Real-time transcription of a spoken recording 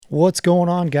What's going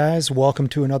on, guys? Welcome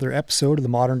to another episode of the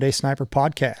Modern Day Sniper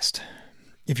Podcast.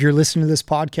 If you're listening to this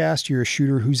podcast, you're a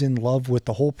shooter who's in love with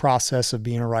the whole process of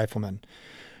being a rifleman.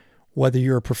 Whether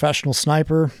you're a professional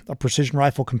sniper, a precision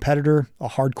rifle competitor, a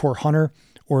hardcore hunter,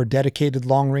 or a dedicated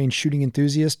long-range shooting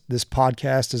enthusiast, this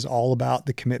podcast is all about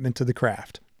the commitment to the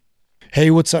craft.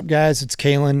 Hey, what's up, guys? It's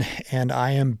Kalen, and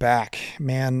I am back.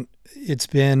 Man, it's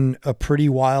been a pretty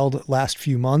wild last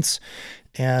few months,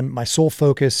 and my sole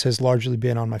focus has largely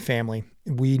been on my family.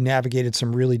 We navigated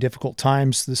some really difficult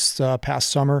times this past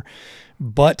summer,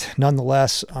 but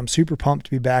nonetheless, I'm super pumped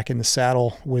to be back in the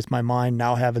saddle with my mind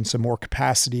now having some more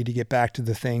capacity to get back to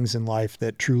the things in life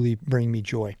that truly bring me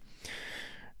joy.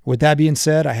 With that being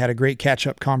said, I had a great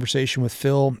catch-up conversation with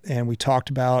Phil, and we talked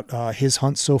about his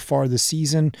hunt so far this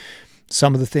season,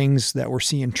 some of the things that we're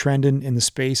seeing trending in the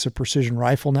space of precision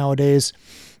rifle nowadays.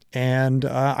 And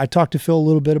I talked to Phil a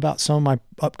little bit about some of my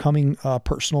upcoming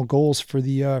personal goals for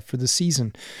the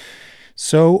season.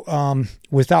 So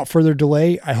without further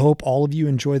delay, I hope all of you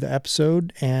enjoy the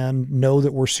episode and know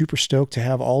that we're super stoked to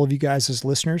have all of you guys as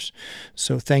listeners.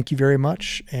 So thank you very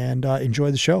much and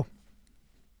enjoy the show.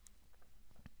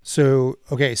 So,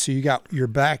 okay, so you got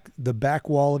the back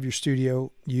wall of your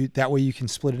studio. That way you can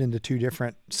split it into two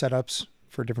different setups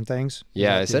for different things.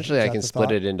 Yeah, essentially I can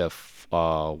split it into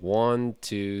 1,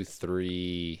 2,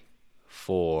 3,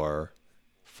 4,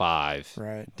 5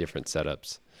 different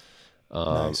setups.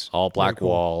 Nice. All black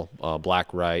wall,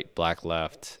 black right, black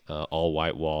left, all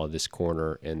white wall, this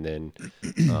corner, and then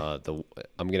I'm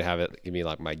gonna have it give me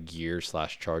like my gear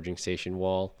 / charging station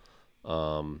wall.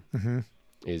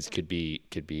 Could be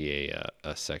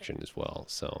a section as well.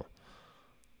 So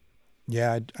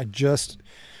yeah,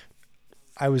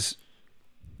 I was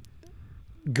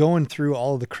going through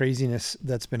all of the craziness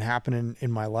that's been happening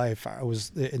in my life. I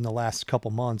was in the last couple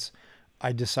months.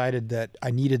 I decided that I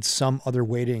needed some other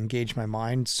way to engage my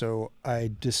mind. So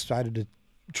I decided to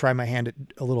try my hand at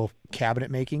a little cabinet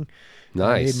making.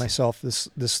 Nice. I made myself this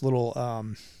little,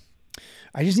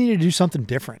 I just needed to do something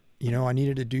different. You know, I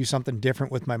needed to do something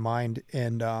different with my mind,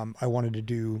 and I wanted to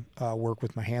do work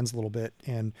with my hands a little bit.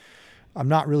 And I'm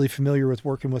not really familiar with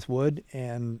working with wood,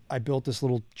 and I built this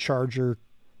little charging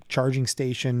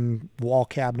station wall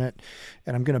cabinet,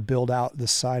 and I'm going to build out the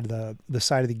side of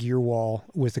the gear wall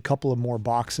with a couple of more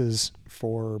boxes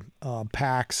for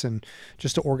packs and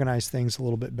just to organize things a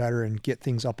little bit better and get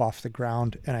things up off the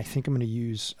ground. And I think I'm going to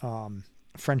use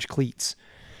French cleats,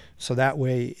 so that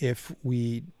way if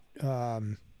we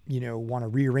want to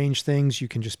rearrange things, you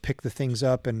can just pick the things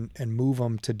up and move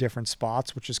them to different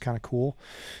spots, which is kind of cool.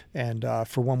 And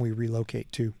for when we relocate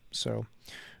too. So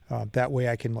that way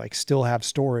I can still have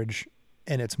storage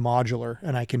and it's modular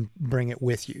and I can bring it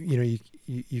with you. You know,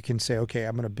 you can say, okay,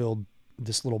 I'm going to build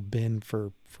this little bin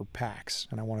for packs,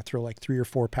 and I want to throw 3 or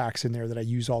 4 packs in there that I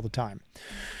use all the time,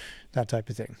 that type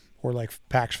of thing, or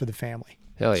packs for the family.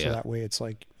 Hell yeah. So that way it's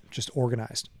just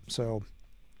organized. So,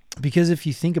 because if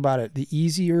you think about it, the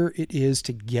easier it is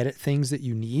to get at things that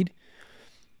you need,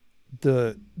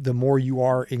 the more you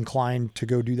are inclined to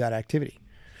go do that activity,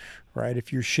 right?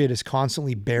 If your shit is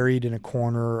constantly buried in a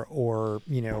corner or,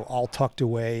 all tucked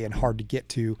away and hard to get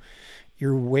to,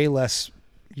 you're way less,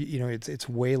 it's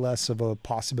way less of a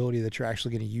possibility that you're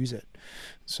actually going to use it.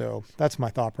 So that's my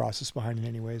thought process behind it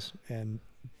anyways. And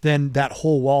then that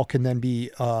whole wall can then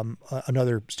be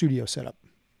another studio setup,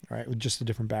 right? With just a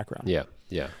different background. Yeah.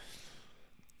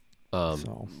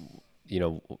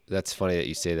 That's funny that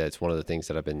you say that. It's one of the things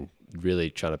that I've been really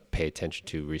trying to pay attention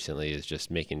to recently is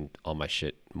just making all my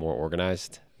shit more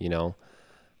organized,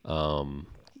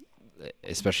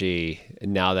 especially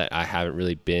now that I haven't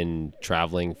really been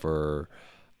traveling for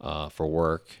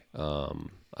work.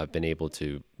 I've been able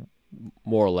to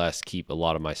more or less keep a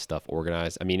lot of my stuff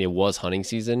organized. I mean, it was hunting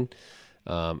season.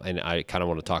 And I kind of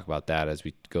want to talk about that as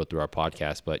we go through our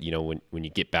podcast. But, when you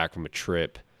get back from a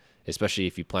trip, especially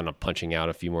if you plan on punching out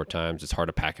a few more times, it's hard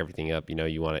to pack everything up.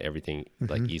 You want everything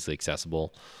easily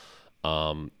accessible.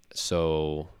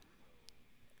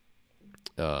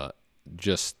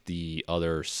 Just the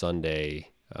other Sunday,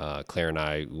 Claire and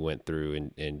I went through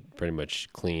and pretty much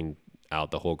cleaned out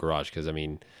the whole garage. Cause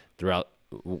throughout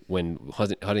when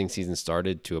hunting season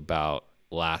started to about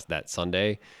that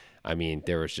Sunday,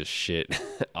 there was just shit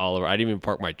all over. I didn't even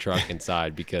park my truck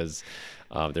inside because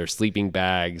there's sleeping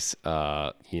bags,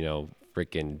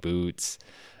 freaking boots,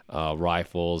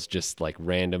 rifles, just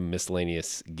random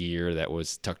miscellaneous gear that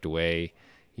was tucked away,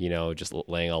 just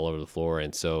laying all over the floor.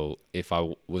 And so if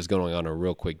I was going on a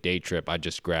real quick day trip, I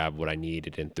just grabbed what I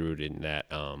needed and threw it in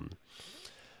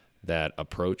that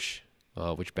approach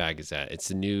which bag is that? It's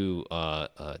the new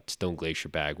Stone Glacier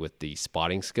bag with the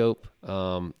spotting scope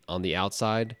on the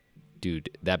outside.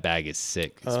 Dude, that bag is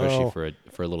sick, especially Oh,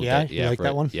 for a little yeah, day. you like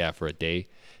that one? For a day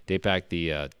pack.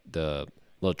 The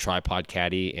little tripod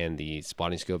caddy and the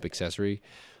spotting scope accessory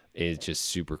is just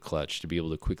super clutch to be able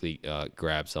to quickly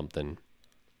grab something.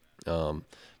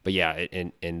 But yeah,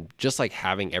 and just like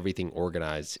having everything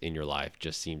organized in your life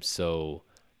just seems so.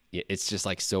 It's just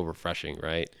like so refreshing,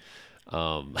 right?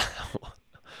 Um,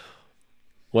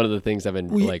 One of the things I've been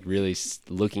We like really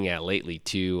looking at lately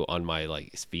too on my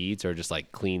like speeds are just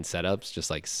like clean setups, just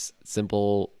like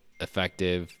simple,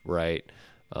 effective, right?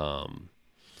 Um,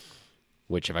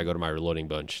 which if I go to my reloading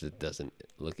bunch, it doesn't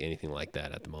look anything like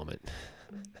that at the moment.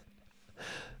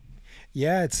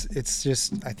 Yeah, it's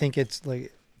just I think it's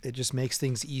like it just makes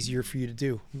things easier for you to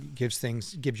do. Gives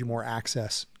you more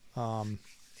access.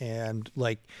 And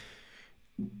like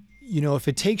if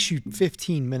it takes you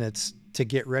 15 minutes to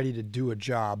get ready to do a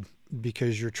job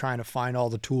because you're trying to find all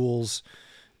the tools,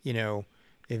 you know,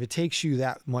 if it takes you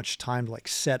that much time to like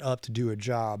set up to do a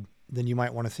job, then you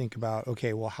might want to think about,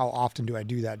 okay, well, how often do I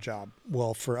do that job?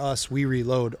 Well, for us, we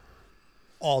reload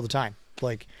all the time.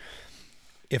 Like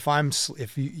if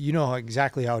you know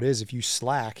exactly how it is, if you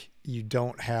slack, you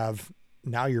don't have,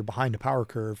 now you're behind a power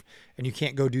curve and you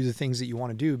can't go do the things that you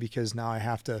want to do because now I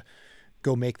have to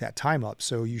go make that time up.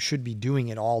 So you should be doing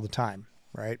it all the time,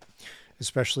 right?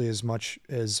 Especially as much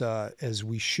as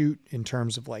we shoot in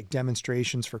terms of like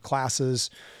demonstrations for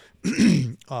classes,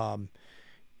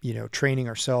 training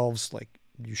ourselves, like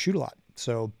you shoot a lot.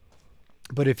 So,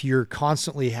 but if you're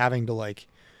constantly having to like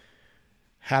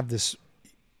have this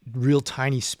real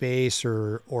tiny space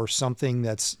or something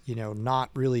that's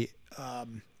not really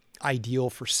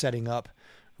ideal for setting up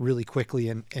really quickly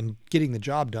and getting the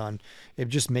job done, it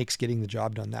just makes getting the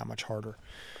job done that much harder.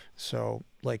 So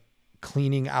like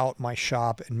cleaning out my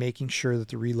shop and making sure that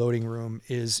the reloading room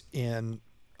is in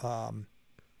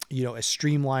as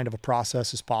streamlined of a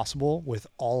process as possible with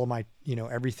all of my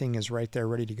everything is right there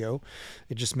ready to go,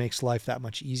 it just makes life that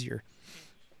much easier.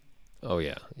 Oh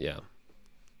yeah, yeah,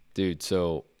 dude.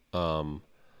 So one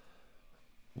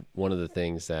of the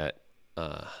things that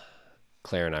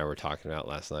Claire and I were talking about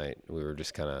last night, we were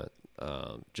just kind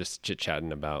of just chit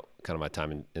chatting about kind of my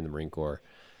time in the Marine Corps,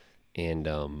 and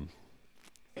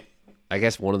I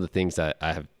guess one of the things that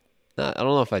I have, I don't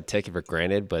know if I'd take it for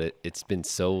granted, but it's been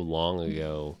so long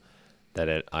ago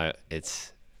that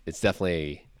it's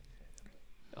definitely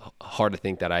hard to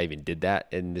think that I even did that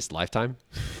in this lifetime.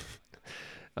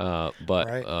 But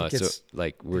Right, so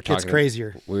like it gets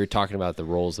crazier. we were talking about the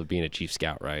roles of being a chief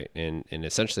scout, right? And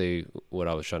essentially what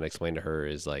I was trying to explain to her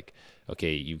is like,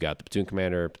 okay, you've got the platoon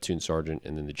commander, platoon sergeant,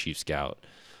 and then the chief scout.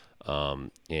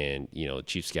 And the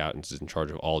chief scout is in charge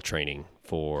of all training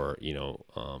for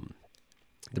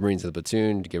the Marines of the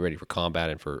platoon to get ready for combat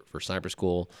and for sniper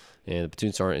school. And the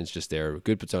platoon sergeant is just there.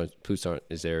 Good platoon sergeant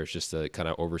is there is just to kind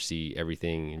of oversee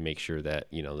everything and make sure that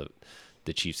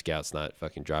the chief scout's not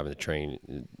fucking driving the train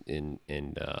and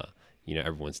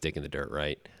everyone's digging the dirt,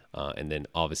 right? And then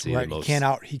obviously Right,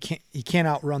 he can't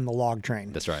outrun the log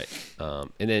train. That's right.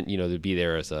 And then to be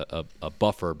there as a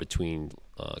buffer between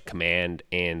command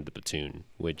and the platoon,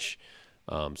 which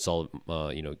Master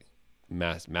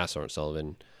Sergeant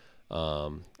Sullivan,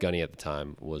 Gunny at the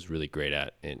time, was really great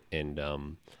at. And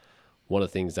one of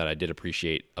the things that I did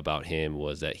appreciate about him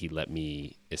was that he let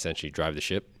me essentially drive the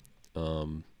ship.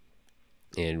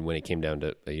 And when it came down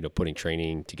to putting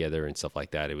training together and stuff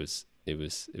like that, it was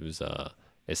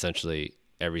essentially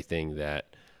everything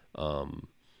that I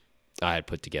had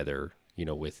put together,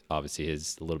 with obviously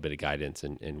his a little bit of guidance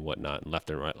and whatnot, and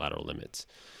left and right lateral limits.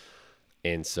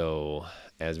 And so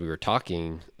as we were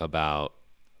talking about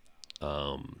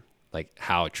like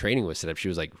how training was set up, she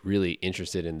was like really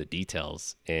interested in the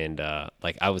details. And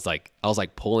like I was like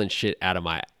pulling shit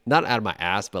not out of my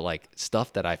ass, but like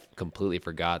stuff that I completely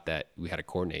forgot that we had to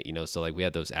coordinate, So like we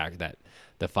had the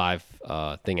 5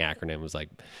 thing acronym was like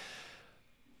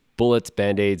bullets,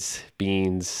 band-aids,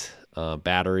 beans,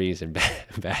 batteries, and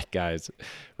bad guys,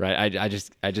 right? I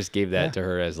just gave that to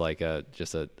her as like a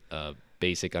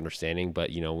basic understanding.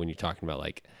 But when you're talking about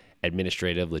like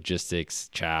administrative logistics,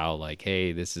 chow, like,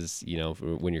 hey, this is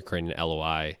when you're creating an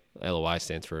LOI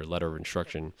stands for letter of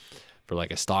instruction for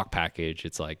like a stock package.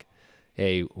 It's like,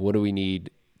 hey, what do we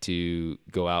need to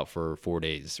go out for 4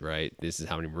 days, right? This is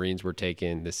how many Marines we're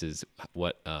taking. This is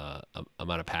what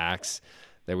amount of packs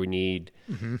that we need.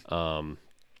 Mm-hmm.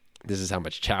 This is how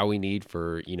much chow we need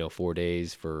for 4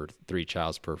 days for 3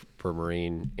 chows per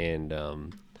Marine.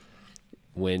 And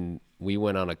when we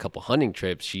went on a couple hunting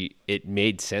trips, it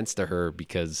made sense to her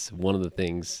because one of the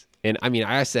things And I mean,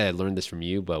 I said I learned this from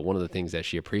you, but one of the things that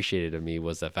she appreciated of me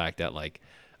was the fact that like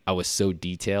I was so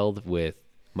detailed with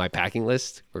my packing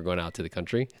list for going out to the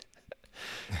country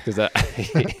because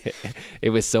it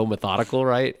was so methodical,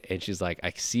 right? And she's like,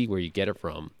 I see where you get it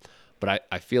from, but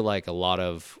I feel like a lot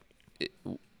of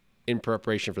in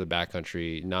preparation for the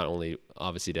backcountry, not only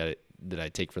obviously that I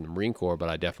take from the Marine Corps, but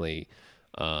I definitely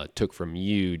took from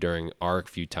you during our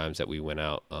few times that we went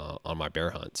out on my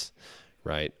bear hunts,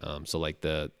 right? So like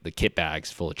the kit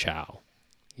bags full of chow,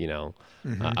 you know,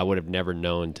 I would have never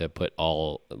known to put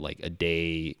all like a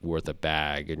day worth of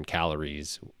bag and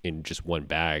calories in just one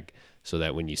bag, so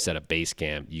that when you set up base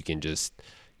camp, you can just,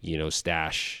 you know,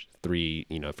 stash 3,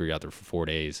 you know, if you're out there for 4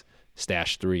 days,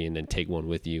 stash 3 and then take one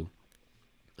with you,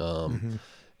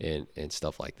 and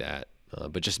stuff like that.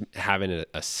 But just having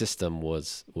a system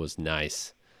was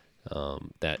nice,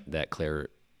 that Claire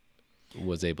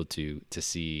was able to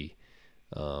see.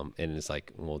 And it's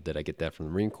like, well, did I get that from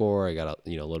the Marine Corps? I got,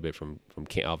 you know, a little bit from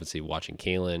obviously watching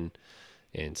Kalen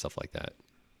and stuff like that.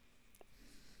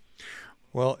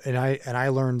 Well, and I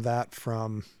learned that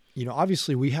from, you know,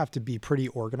 obviously we have to be pretty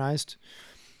organized,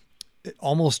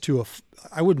 almost to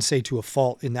I wouldn't say to a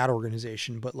fault in that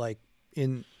organization, but like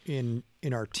in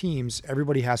our teams,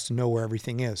 everybody has to know where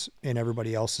everything is in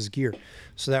everybody else's gear.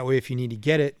 So that way, if you need to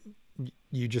get it,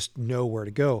 you just know where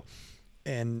to go.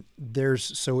 And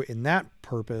so in that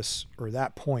purpose or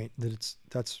that point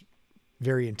that's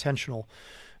very intentional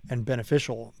and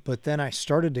beneficial. But then I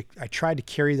tried to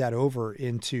carry that over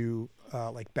into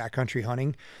like backcountry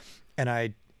hunting,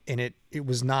 and it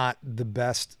was not the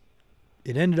best.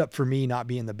 It ended up for me not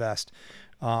being the best.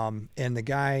 And the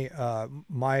guy,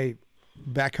 my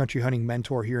backcountry hunting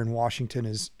mentor here in Washington,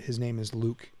 his name is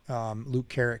Luke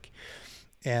Carrick.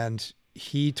 And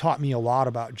he taught me a lot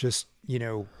about just, you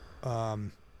know,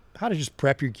 how to just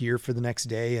prep your gear for the next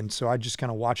day. And so I just kind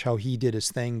of watch how he did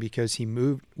his thing, because he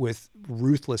moved with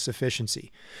ruthless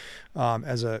efficiency,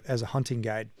 as a hunting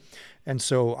guide. And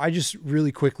so I just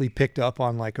really quickly picked up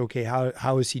on like, okay,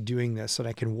 how is he doing this? And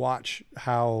I can watch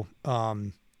how,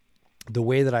 the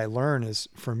way that I learn is,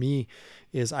 for me,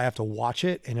 is I have to watch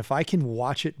it. And if I can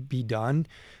watch it be done,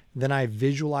 then I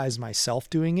visualize myself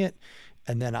doing it,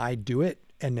 and then I do it,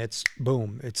 and it's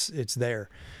boom, it's there.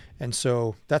 And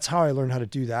so that's how I learned how to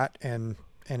do that. And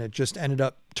it just ended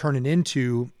up turning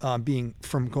into being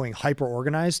from going hyper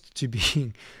organized to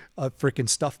being a freaking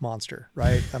stuff monster,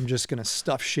 right? I'm just going to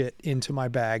stuff shit into my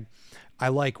bag. I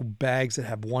like bags that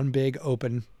have one big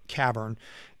open cavern,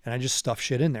 and I just stuff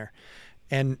shit in there.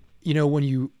 And, you know,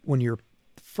 when you're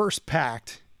first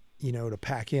packed, you know, to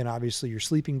pack in, obviously your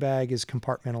sleeping bag is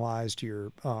compartmentalized,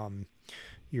 your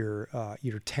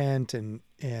tent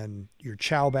and your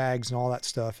chow bags and all that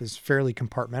stuff is fairly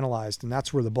compartmentalized, and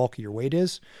that's where the bulk of your weight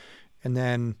is. And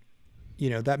then, you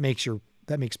know, that makes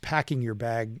packing your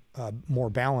bag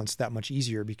more balanced that much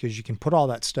easier, because you can put all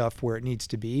that stuff where it needs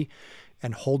to be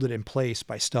and hold it in place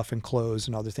by stuffing clothes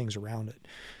and other things around it.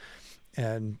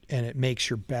 And it makes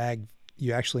your bag,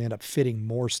 you actually end up fitting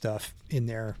more stuff in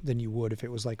there than you would if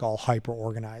it was like all hyper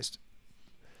organized.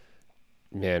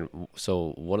 Man,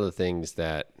 so one of the things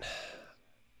that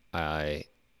I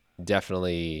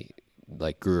definitely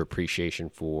like grew appreciation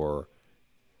for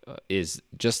is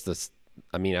just this.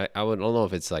 I mean, I don't know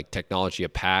if it's like technology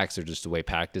of packs or just the way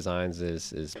pack designs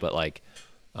is, but like,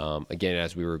 again,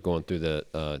 as we were going through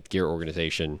the gear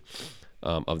organization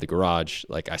of the garage,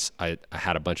 like I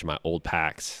had a bunch of my old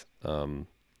packs,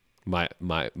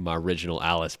 my original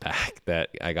Alice pack that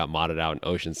I got modded out in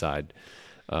Oceanside.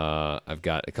 I've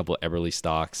got a couple of Eberly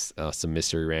stocks, some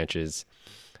Mystery Ranches.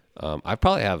 I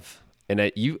probably have,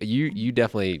 and you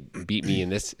definitely beat me in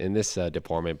this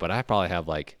department, but I probably have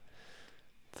like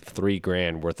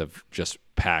 $3,000 worth of just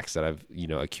packs that I've, you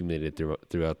know, accumulated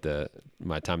throughout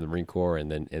my time in the Marine Corps and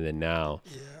then now.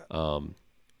 Yeah.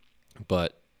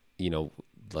 But you know,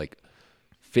 like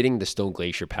fitting the Stone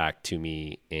Glacier pack to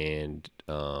me, and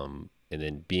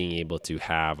then being able to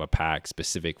have a pack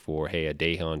specific for, hey, a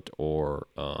day hunt or,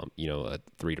 you know, a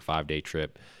 3 to 5 day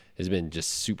trip has been just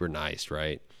super nice.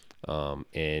 Right.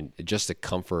 And just the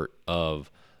comfort of,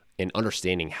 and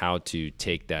understanding how to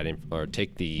take that or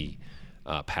take the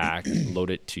pack,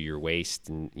 load it to your waist,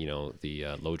 and, you know, the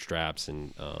load straps,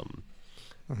 and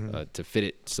to fit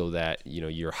it so that, you know,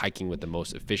 you're hiking with the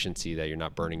most efficiency, that you're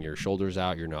not burning your shoulders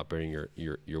out, you're not burning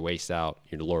your waist out,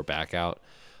 your lower back out.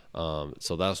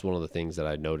 So that's one of the things that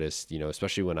I noticed, you know,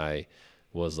 especially when I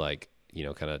was like, you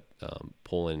know, kind of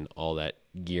pulling all that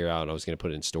gear out and I was going to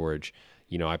put it in storage.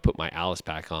 You know, I put my Alice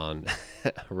pack on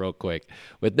real quick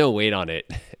with no weight on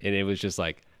it. And it was just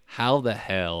like, how the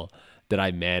hell did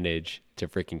I manage to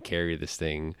freaking carry this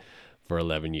thing for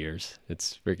 11 years.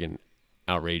 It's freaking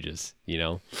outrageous, you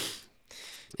know?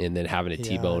 And then having a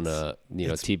T-bone,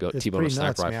 T-bone a sniper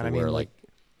nuts, rifle man. I where mean, like,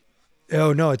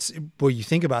 oh no, you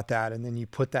think about that, and then you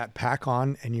put that pack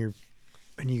on, and you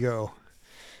go,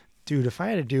 dude, if I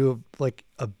had to do like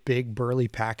a big burly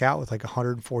pack out with like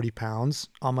 140 pounds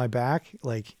on my back,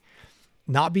 like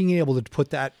not being able to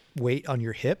put that weight on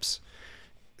your hips,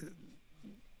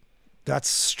 that's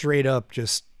straight up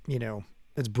just,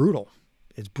 it's brutal.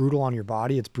 It's brutal on your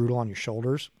body. It's brutal on your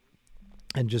shoulders.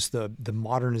 And just the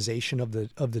modernization of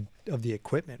the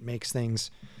equipment makes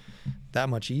things that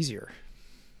much easier.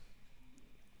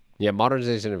 Yeah,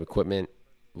 modernization of equipment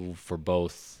for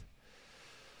both.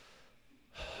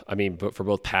 I mean, but for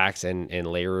both packs and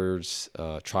layers,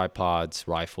 tripods,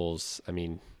 rifles. I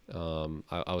mean,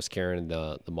 I was carrying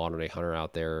the modern day Hunter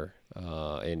out there,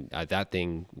 and that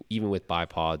thing, even with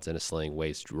bipods and a sling,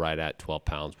 weighs right at 12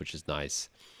 pounds, which is nice.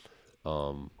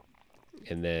 And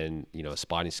then, a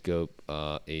spotting scope,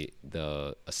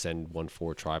 the Ascend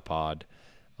 1.4 tripod.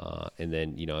 And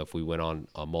then, if we went on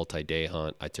a multi-day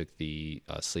hunt, I took the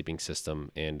sleeping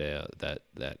system and that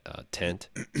tent,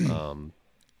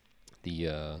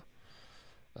 the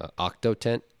Octo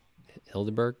tent,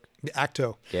 Hildenberg. The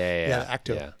Acto. Yeah,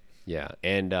 the Acto. Yeah.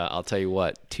 And I'll tell you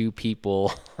what, 2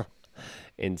 people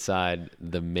inside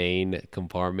the main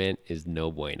compartment is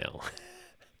no bueno.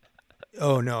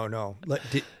 Oh, no.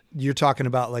 You're talking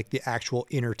about like the actual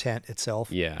inner tent itself.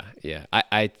 Yeah.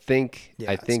 I think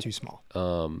it's too small.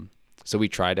 So we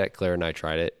tried it. Claire and I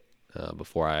tried it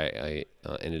before I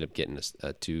ended up getting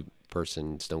a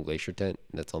 2-person Stone Glacier tent.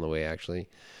 That's on the way, actually.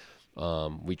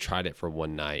 We tried it for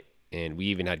one night, and we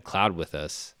even had Cloud with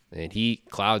us, and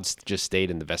Cloud just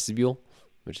stayed in the vestibule,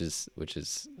 which was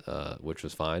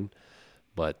fine.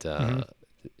 But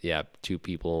yeah, 2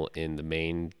 people in the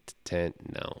main tent,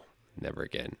 no, never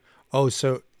again. Oh,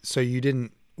 so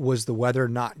was the weather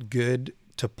not good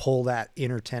to pull that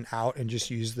inner tent out and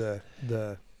just use the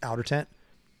outer tent?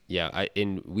 Yeah,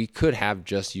 and we could have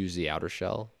just used the outer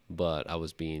shell, but I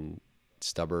was being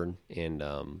stubborn, and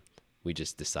we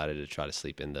just decided to try to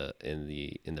sleep in the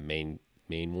main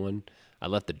one. I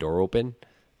left the door open,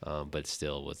 but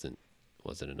still wasn't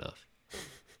enough.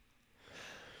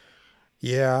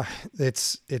 Yeah,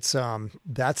 that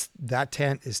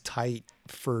tent is tight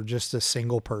for just a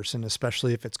single person,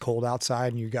 especially if it's cold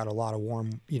outside and you got a lot of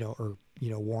warm,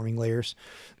 warming layers.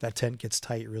 That tent gets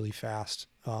tight really fast.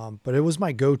 But it was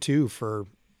my go-to for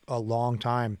a long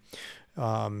time.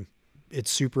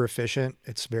 It's super efficient.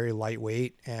 It's very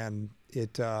lightweight, and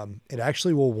it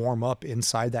actually will warm up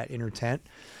inside that inner tent,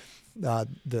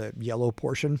 the yellow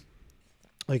portion.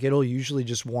 Like it'll usually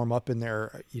just warm up in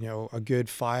there, a good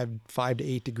 5 to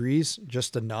 8 degrees,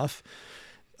 just enough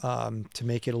to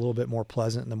make it a little bit more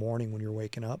pleasant in the morning when you're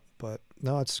waking up. But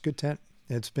no, it's a good tent.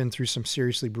 It's been through some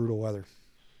seriously brutal weather.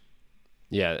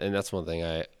 Yeah, and that's one thing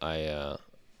I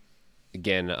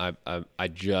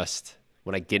just,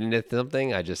 when I get into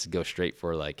something, I just go straight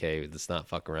for like, hey, let's not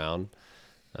fuck around.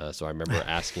 So I remember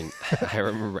asking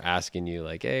you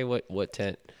like, hey, what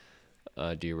tent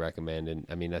do you recommend? And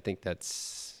I mean, I think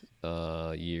that's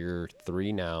year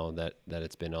 3 now that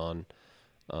it's been on.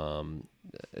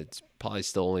 It's probably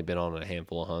still only been on a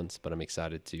handful of hunts, but I'm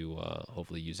excited to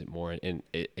hopefully use it more, and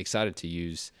excited to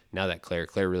use now that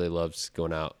Claire really loves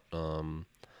going out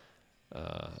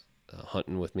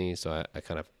hunting with me. So I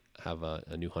kind of have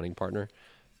a new hunting partner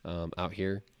out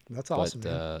here. That's awesome.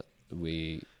 But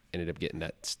we ended up getting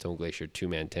that Stone Glacier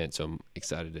 2-man tent, so I'm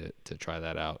excited to try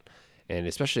that out. And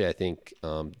especially, I think,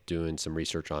 doing some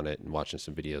research on it and watching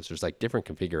some videos, there's like different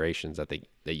configurations that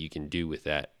you can do with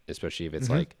that, especially if it's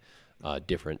like a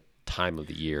different time of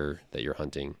the year that you're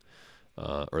hunting,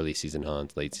 early season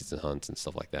hunts, late season hunts, and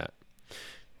stuff like that.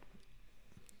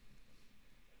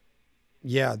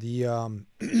 Yeah,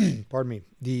 pardon me,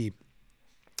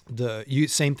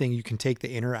 same thing. You can take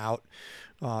the inner out,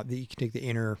 you can take the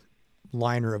inner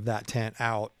liner of that tent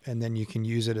out, and then you can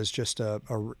use it as just a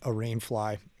rain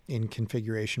fly in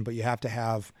configuration. But you have to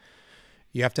have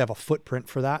a footprint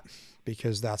for that,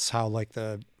 because that's how like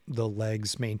the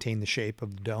legs maintain the shape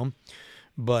of the dome.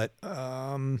 But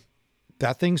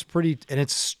that thing's pretty, and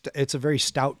it's a very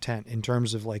stout tent in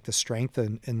terms of like the strength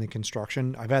and the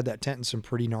construction. I've had that tent in some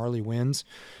pretty gnarly winds,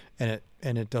 and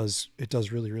it does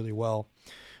really, really well.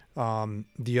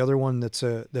 The other one that's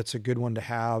a good one to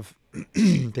have,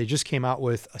 they just came out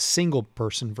with a single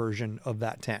person version of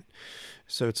that tent.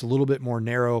 So it's a little bit more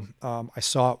narrow. I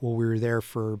saw it while we were there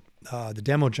for the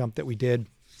demo jump that we did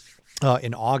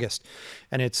in August,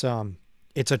 and it's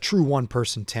a true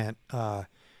 1-person tent.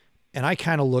 And I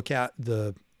kind of look at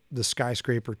the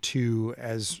Skyscraper 2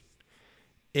 as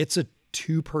it's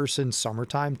 2-person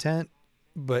summertime tent,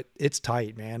 but it's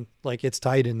tight, man. Like it's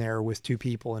tight in there with 2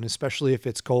 people. And especially if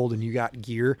it's cold and you got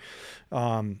gear,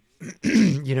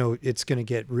 it's going to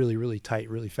get really, really tight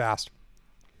really fast.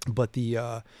 But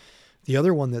the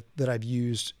other one that I've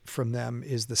used from them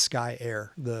is the Sky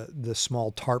Air, the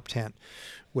small tarp tent,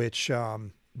 which,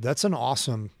 that's an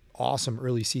awesome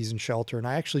early season shelter. And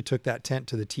I actually took that tent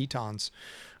to the Tetons,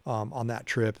 on that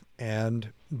trip.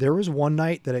 And there was one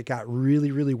night that it got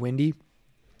really, really windy,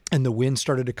 and the wind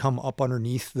started to come up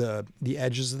underneath the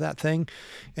edges of that thing,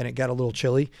 and it got a little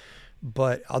chilly.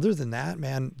 But other than that,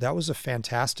 man, that was a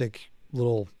fantastic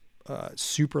little,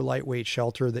 super lightweight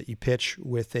shelter that you pitch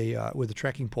with a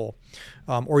trekking pole.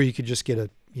 Or you could just get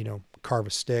carve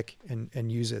a stick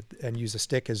and use a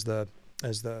stick as the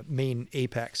main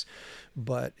apex.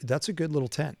 But that's a good little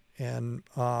tent. And,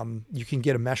 you can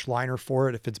get a mesh liner for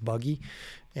it if it's buggy.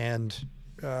 And,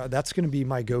 that's going to be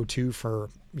my go-to for,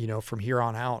 from here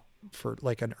on out for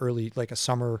like a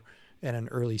summer and an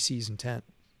early season tent.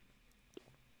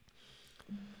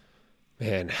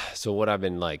 Man, so what I've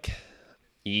been like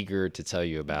eager to tell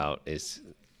you about is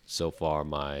so far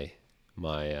my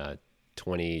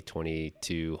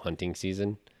 2022 hunting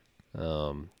season. I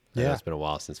know it's been a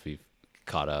while since we've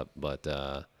caught up, but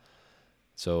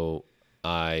so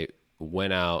I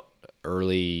went out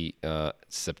early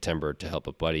September to help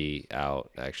a buddy out,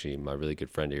 actually my really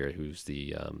good friend here who's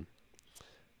the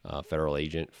federal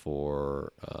agent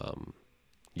for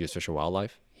U.S. Fish and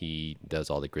Wildlife. He does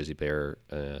all the grizzly bear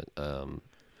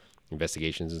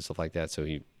investigations and stuff like that. So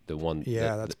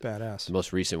that's badass. The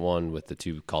most recent one with the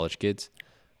 2 college kids,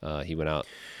 he went out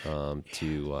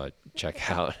to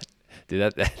check out.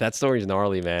 Dude, that story's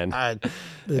gnarly, man.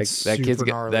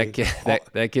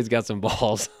 That kid's got some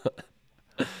balls.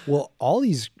 Well, all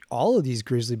of these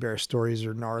grizzly bear stories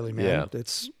are gnarly, man. Yeah.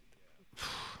 It's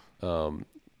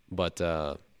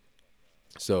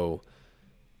so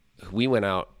we went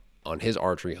out on his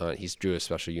archery hunt. He's drew a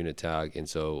special unit tag, and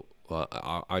so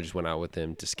I just went out with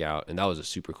him to scout, and that was a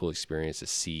super cool experience to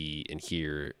see and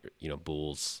hear,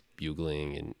 bulls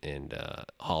bugling and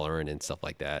hollering and stuff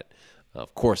like that.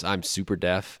 Of course, I'm super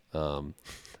deaf, and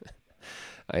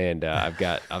I've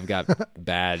got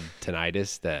bad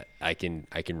tinnitus that I can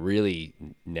really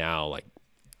now, like,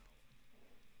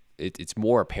 it's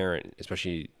more apparent,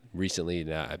 especially recently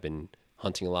that I've been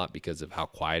hunting a lot because of how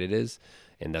quiet it is,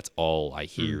 and that's all I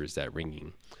hear is that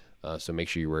ringing. So make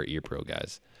sure you wear ear pro,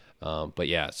 guys. But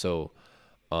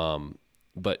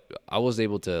I was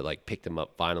able to like pick them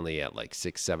up finally at like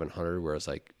 600-700, whereas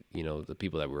like, the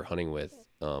people that we were hunting with,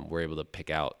 were able to pick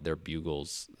out their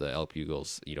bugles, the elk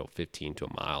bugles, 15 to a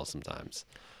mile sometimes.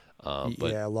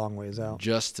 But a long ways out.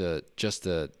 Just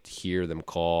to hear them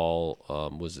call,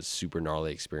 was a super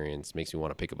gnarly experience. Makes me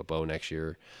want to pick up a bow next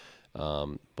year.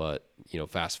 But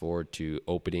fast forward to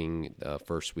opening the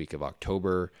first week of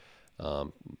October,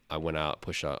 I went out,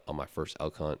 pushed out on my first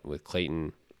elk hunt with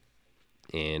Clayton,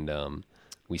 and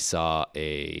we saw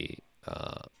a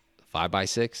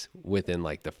 5x6 within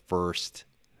like the first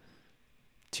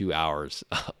 2 hours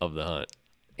of the hunt,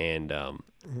 and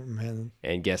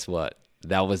and guess what?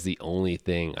 That was the only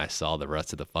thing I saw the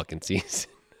rest of the fucking season.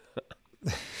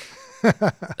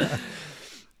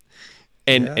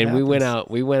 And we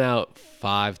went out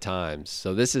 5 times.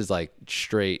 So this is like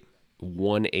straight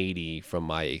 180 from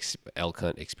my elk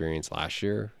hunt experience last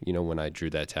year. When I drew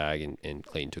that tag and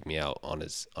Clayton took me out on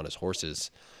his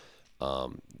horses.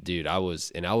 Dude, I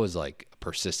was like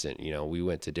persistent. We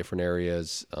went to different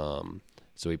areas.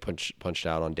 So we punched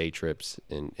out on day trips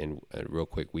and real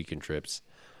quick weekend trips.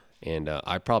 And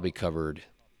I probably covered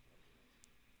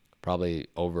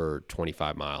over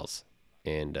 25 miles.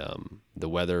 And the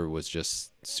weather was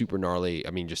just super gnarly.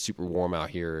 I mean, just super warm out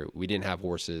here. We didn't have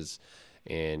horses.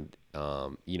 And,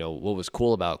 what was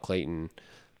cool about Clayton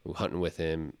hunting with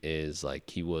him is like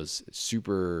he was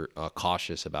super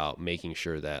cautious about making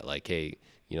sure that like, hey,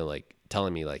 like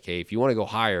telling me like, hey, if you want to go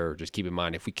higher, just keep in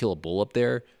mind, if we kill a bull up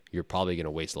there, you're probably going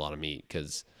to waste a lot of meat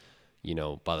because,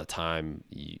 by the time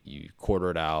you quarter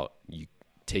it out, you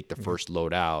take the first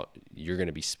load out, we're going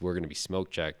to be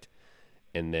smoke checked.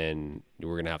 And then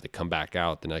we're going to have to come back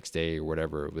out the next day or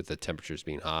whatever with the temperatures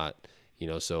being hot,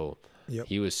 so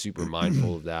he was super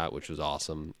mindful of that, which was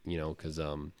awesome, because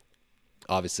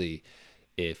obviously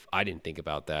if I didn't think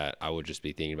about that, I would just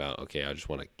be thinking about, okay, I just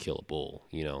want to kill a bull,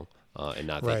 and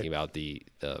not thinking about the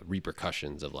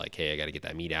repercussions of like, hey, I got to get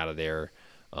that meat out of there,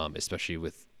 especially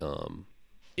with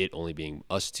it only being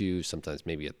us 2, sometimes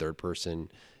maybe a third person,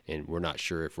 and we're not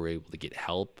sure if we're able to get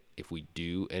help if we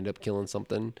do end up killing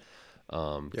something.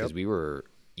 Because we were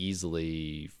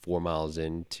easily 4 miles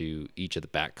into each of the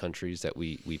back countries that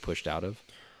we pushed out of.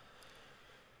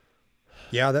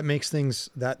 Yeah, that makes things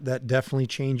that definitely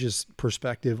changes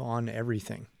perspective on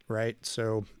everything, right?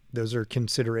 So those are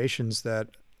considerations that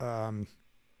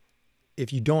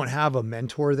if you don't have a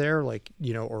mentor there, like,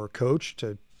 or a coach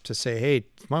to say, hey,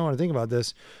 you might want to think about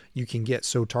this, you can get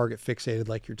so target fixated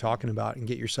like you're talking about and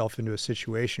get yourself into a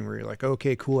situation where you're like,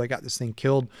 okay, cool, I got this thing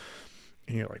killed.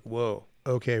 And you're like, whoa,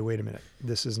 okay, wait a minute.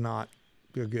 This is not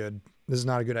a good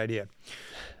idea.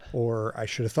 Or I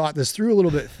should have thought this through a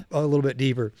little bit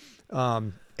deeper.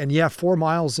 And yeah, 4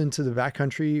 miles into the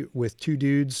backcountry with two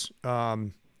dudes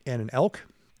and an elk,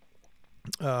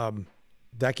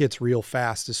 that gets real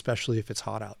fast, especially if it's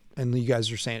hot out. And you guys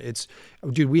are saying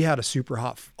dude, we had a super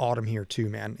hot autumn here too,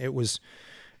 man. It was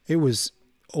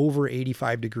over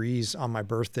 85 degrees on my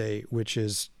birthday, which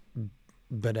is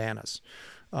bananas.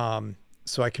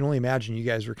 So I can only imagine you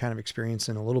guys were kind of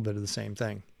experiencing a little bit of the same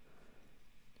thing.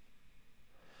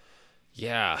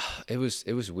 Yeah, it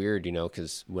was weird,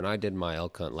 because when I did my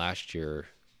elk hunt last year,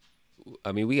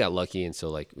 I mean, we got lucky, and so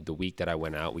like the week that I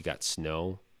went out, we got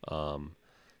snow,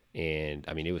 and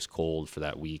I mean it was cold for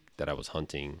that week that I was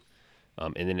hunting,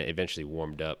 and then it eventually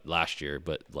warmed up last year.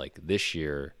 But like this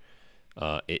year,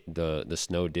 the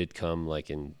snow did come like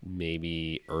in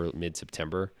maybe mid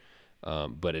September,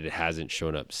 but it hasn't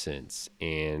shown up since,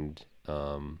 and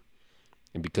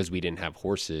because we didn't have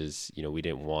horses, we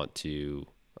didn't want to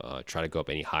try to go up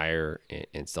any higher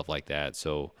and stuff like that.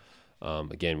 So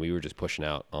again, we were just pushing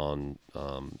out on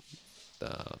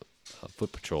the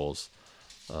foot patrols.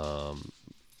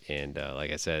 And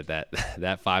like I said, that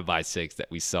 5x6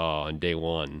 that we saw on day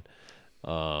one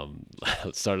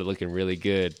started looking really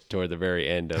good toward the very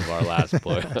end of our last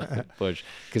push,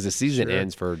 because the season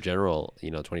ends for general,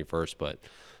 21st. But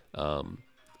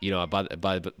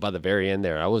by the very end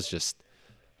there, I was just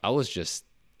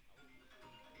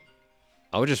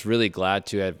really glad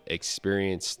to have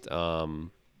experienced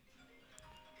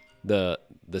the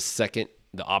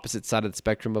opposite side of the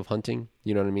spectrum of hunting.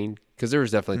 You know what I mean? Because there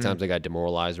was definitely times I got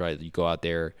demoralized. Right, you go out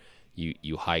there,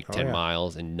 you hike 10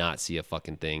 miles and not see a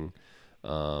fucking thing.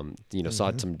 Saw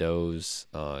some does.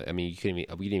 I mean, we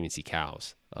didn't even see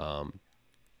cows. But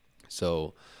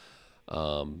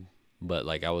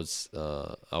like I was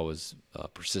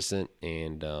persistent,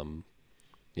 and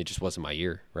it just wasn't my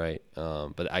year, right?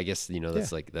 But I guess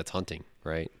that's hunting,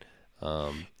 right?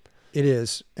 It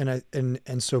is,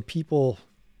 and so people,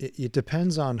 it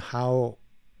depends on how.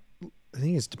 I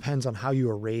think it depends on how you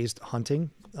are raised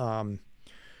hunting. I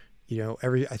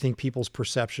think people's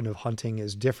perception of hunting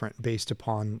is different based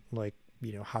upon like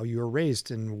how you were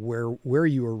raised and where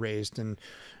you were raised, and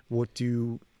what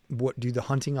do the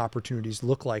hunting opportunities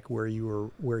look like where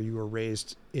you were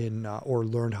raised in or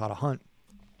learned how to hunt.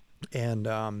 And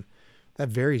that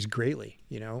varies greatly.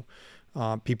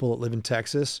 People that live in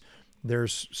Texas,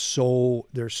 there's so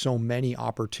many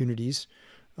opportunities,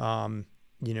 or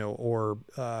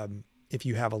if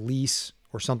you have a lease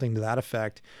or something to that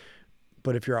effect.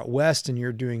 But if you're out west and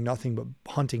you're doing nothing but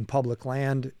hunting public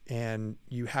land, and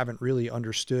you haven't really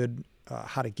understood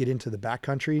how to get into the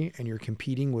backcountry, and you're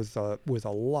competing with a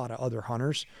lot of other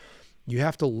hunters, you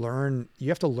have to learn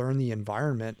the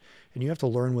environment, and you have to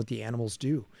learn what the animals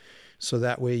do. So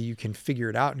that way you can figure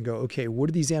it out and go, okay, what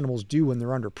do these animals do when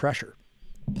they're under pressure?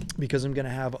 Because I'm going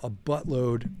to have a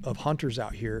buttload of hunters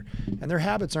out here, and their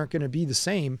habits aren't going to be the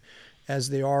same as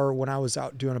they are when I was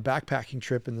out doing a backpacking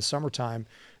trip in the summertime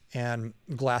and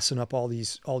glassing up all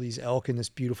these elk in this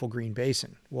beautiful green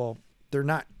basin. Well, they're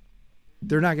not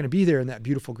going to be there in that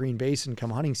beautiful green basin come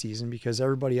hunting season, because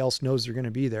everybody else knows they're going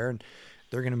to be there, and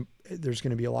there's going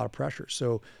to be a lot of pressure.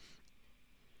 So,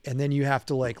 and then you have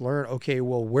to like learn, okay,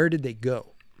 well, where did they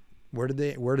go? Where did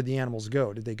the animals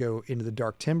go? Did they go into the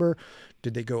dark timber?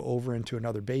 Did they go over into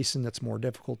another basin that's more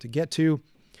difficult to get to?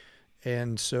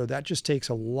 And so that just takes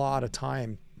a lot of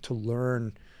time to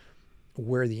learn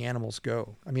where the animals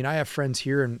go. I mean, I have friends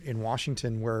here in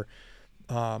Washington where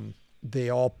they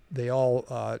all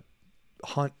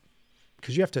hunt,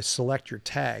 because you have to select your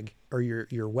tag or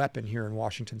your weapon here in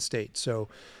Washington State. So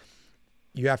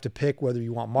you have to pick whether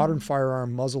you want modern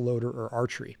firearm, muzzleloader, or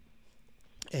archery.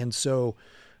 And so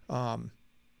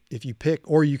if you pick,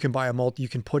 or you can buy you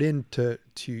can put in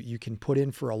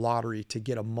for a lottery to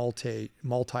get a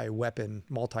multi-weapon,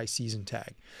 multi-season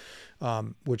tag,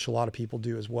 which a lot of people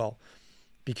do as well.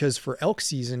 Because for elk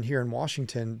season here in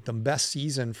Washington, the best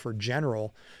season for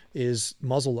general is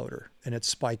muzzleloader, and it's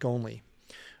spike only.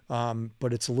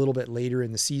 But it's a little bit later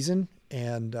in the season,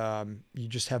 and you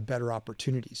just have better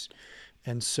opportunities.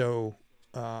 And so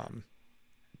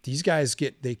these guys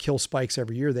they kill spikes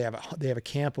every year. They have a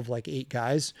camp of like 8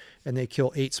 guys, and they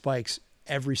kill 8 spikes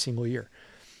every single year.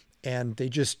 And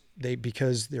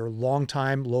because they're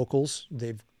longtime locals,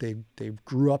 they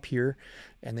grew up here,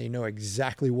 and they know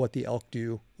exactly what the elk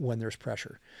do when there's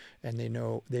pressure, and they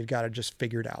know they've got to just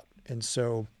figure it out. And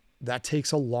so that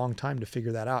takes a long time to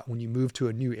figure that out. When you move to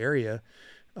a new area,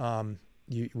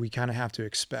 we kind of have to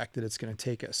expect that it's going to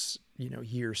take us,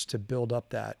 years to build up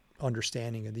that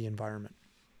understanding of the environment.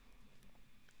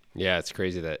 Yeah, it's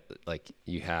crazy that like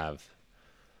you have.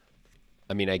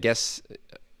 I mean, I guess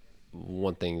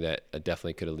one thing that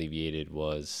definitely could alleviated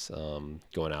was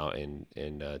going out and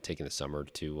taking the summer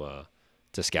to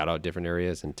scout out different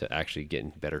areas and to actually get in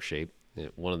better shape. And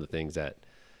one of the things that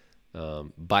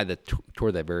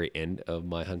toward the very end of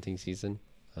my hunting season,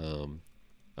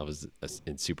 I was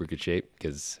in super good shape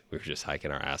because we were just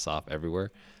hiking our ass off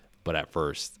everywhere. But at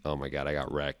first, oh my God, I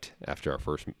got wrecked after our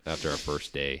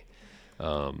first day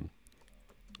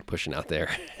pushing out there,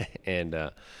 and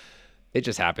it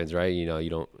just happens, right?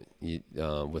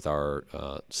 With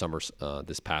our summers,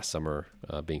 this past summer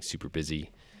being super busy.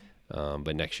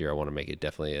 But next year, I want to make it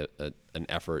definitely an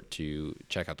effort to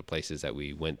check out the places that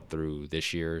we went through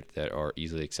this year that are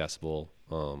easily accessible,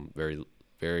 very,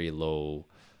 very low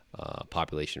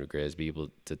population of grizz, be able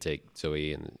to take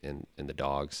Zoe and the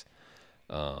dogs,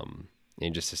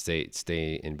 and just to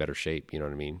stay in better shape. You know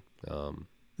what I mean?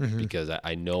 Because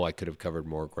I know I could have covered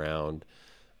more ground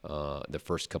the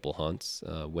first couple hunts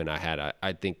when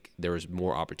I think there was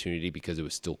more opportunity because it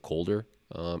was still colder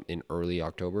in early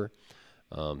October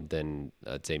than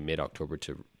I'd say mid-October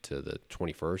to the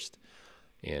 21st,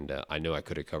 and I know I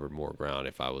could have covered more ground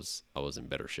if I was in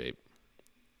better shape.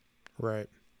 Right.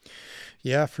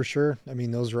 Yeah, for sure. I mean,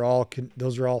 those are all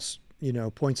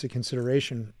points of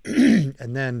consideration.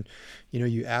 And then,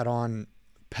 you add on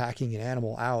packing an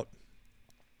animal out,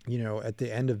 at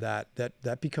the end of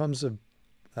that becomes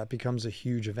a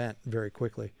huge event very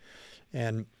quickly.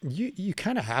 And you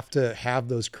kind of have to have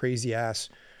those crazy ass,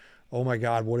 oh my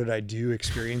God, what did I do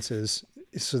experiences,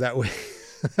 so that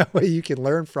way you can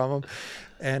learn from them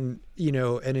and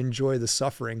enjoy the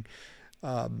suffering.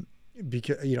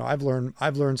 Because I've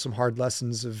learned some hard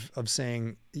lessons of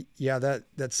saying, yeah,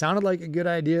 that sounded like a good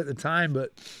idea at the time,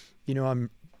 but I'm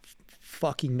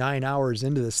fucking 9 hours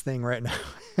into this thing right now.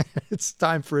 It's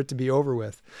time for it to be over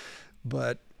with.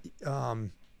 But so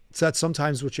that's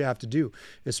sometimes what you have to do,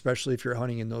 especially if you're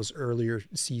hunting in those earlier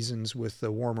seasons with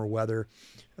the warmer weather,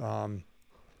 and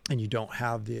you don't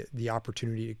have the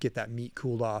opportunity to get that meat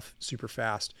cooled off super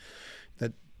fast.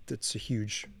 That's a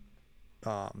huge.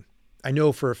 I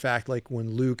know for a fact, like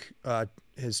when Luke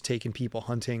has taken people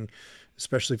hunting,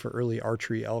 especially for early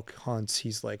archery elk hunts,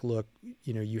 he's like, look,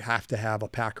 you have to have a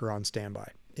packer on standby.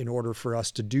 In order for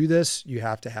us to do this, you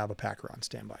have to have a packer on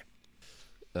standby.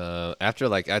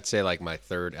 After I'd say my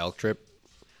third elk trip,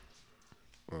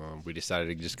 we decided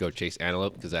to just go chase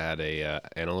antelope because I had a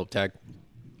antelope tag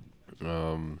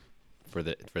for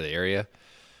the area.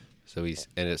 So we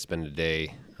ended up spending a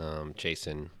day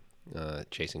chasing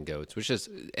goats, which is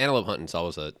antelope hunting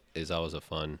is always a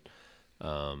fun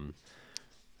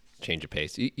change of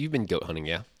pace. You've been goat hunting,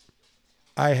 yeah?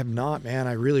 I have not, man.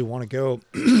 I really want to go.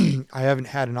 I haven't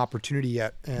had an opportunity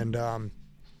yet, and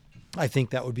I think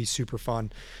that would be super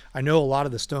fun. I know a lot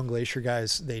of the Stone Glacier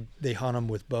guys, they hunt them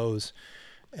with bows,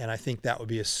 and I think that would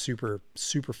be a super,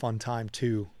 super fun time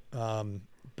too.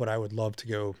 But I would love to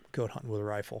go goat hunting with a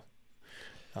rifle.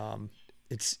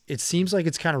 It seems like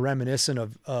it's kind of reminiscent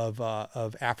of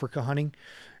Africa hunting,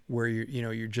 where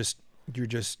you're just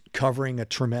covering a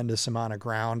tremendous amount of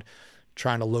ground,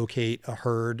 trying to locate a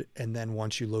herd, and then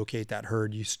once you locate that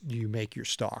herd, you make your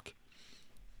stalk.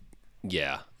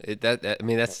 Yeah, I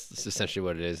mean that's essentially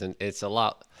what it is, and it's a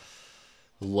lot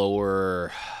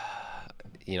lower.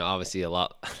 Obviously a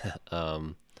lot.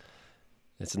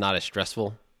 It's not as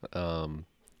stressful, right.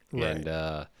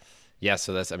 And yeah,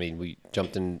 so we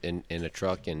jumped in a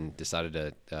truck and decided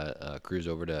to cruise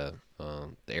over to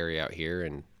the area out here,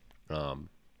 and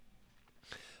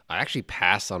I actually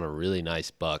passed on a really nice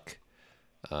buck.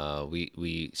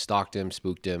 We stalked him,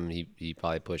 spooked him. He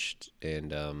probably pushed,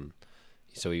 and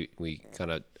so we kind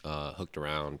of hooked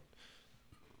around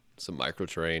some micro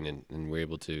terrain, and we were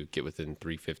able to get within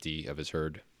 350 of his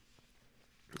herd.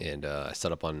 And I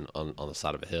set up on the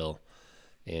side of a hill,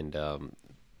 and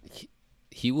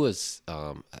he was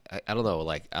I don't know,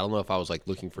 I don't know if I was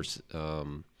looking for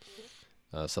something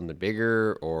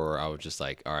bigger, or I was just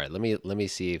all right, let me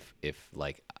see if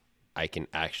I can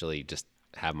actually just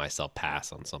have myself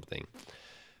pass on something.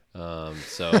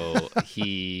 So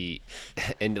he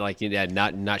and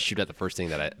not shoot at the first thing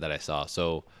that I saw.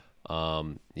 So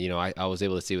I was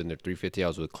able to see when they're 350. I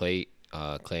was with Clay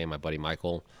and my buddy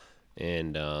Michael,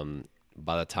 and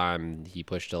by the time he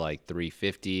pushed to like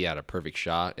 350, I had a perfect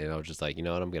shot, and I was just like, you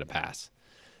know what, I'm gonna pass.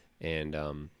 And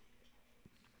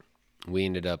we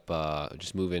ended up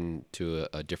just moving to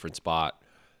a different spot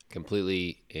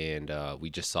completely, and we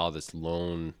just saw this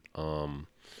lone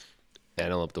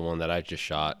antelope, the one that I just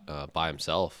shot by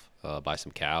himself, by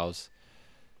some cows.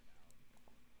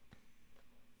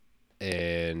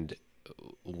 And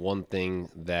one thing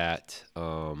that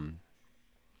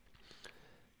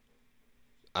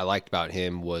I liked about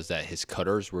him was that his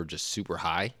cutters were just super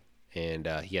high, and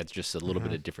he had just a little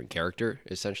bit of different character,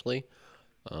 essentially.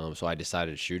 So I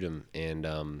decided to shoot him,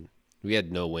 and we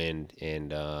had no wind,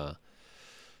 and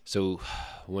so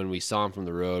when we saw him from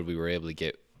the road, we were able to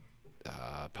get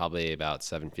probably about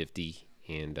 750,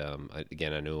 and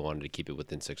again, I knew I wanted to keep it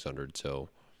within 600, so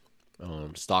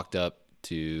stocked up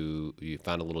to, you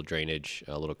found a little drainage,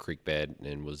 a little creek bed,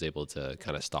 and was able to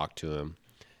kind of stalk to him,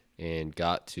 and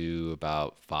got to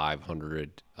about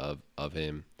 500 of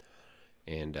him.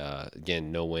 And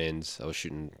again, no winds. I was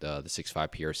shooting the 6.5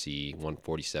 PRC,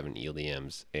 147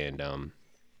 ELDMs, and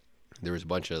there was a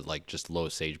bunch of like just low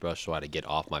sagebrush, so I had to get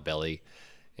off my belly,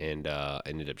 and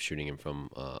ended up shooting him from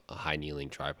a high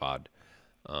kneeling tripod.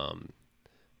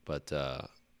 But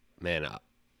man,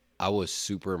 I was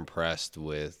super impressed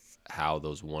with how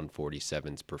those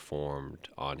 147s performed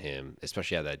on him,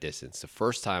 especially at that distance. The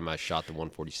first time I shot the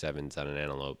 147s on an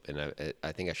antelope, and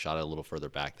I think I shot it a little further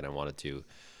back than I wanted to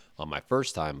on my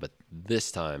first time, but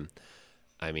this time,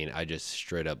 I mean, I just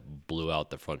straight up blew out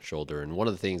the front shoulder. And one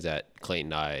of the things that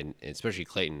Clayton and I, and especially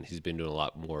Clayton, he's been doing a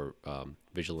lot more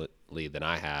vigilantly than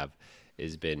I have,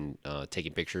 has been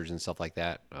taking pictures and stuff like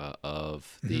that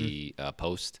of the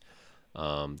post.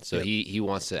 So Yep. he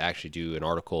wants to actually do an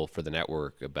article for the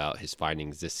network about his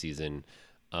findings this season,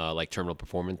 like terminal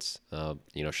performance,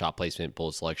 shot placement,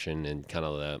 bullet selection, and kind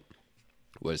of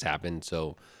what has happened.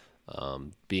 So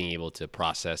being able to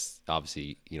process,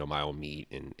 obviously, my own meat,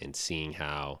 and seeing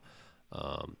how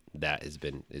that has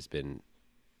been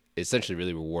essentially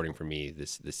really rewarding for me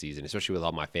this season, especially with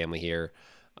all my family here.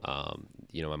 My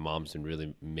mom's been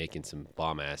really making some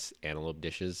bomb ass antelope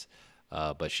dishes,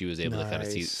 but she was able to kind of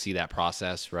see Nice. see that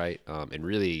process, right, and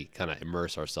really kind of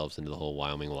immerse ourselves into the whole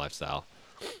Wyoming lifestyle.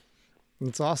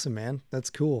 That's awesome, man. That's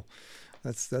cool.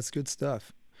 That's good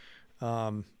stuff.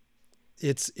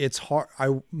 It's hard.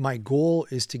 My goal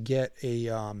is to get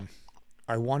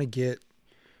I want to get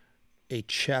a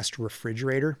chest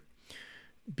refrigerator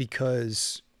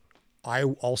because I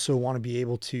also want to be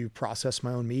able to process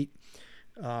my own meat.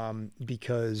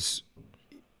 Because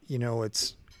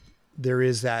it's there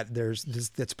is that there's this,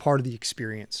 that's part of the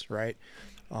experience, right?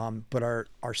 But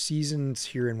our seasons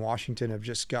here in Washington have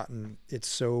just gotten, it's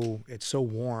so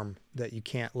warm that you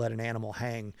can't let an animal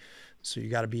hang, so you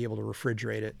got to be able to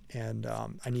refrigerate it. And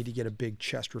I need to get a big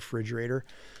chest refrigerator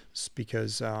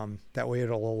because that way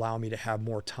it'll allow me to have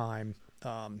more time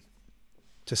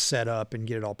to set up and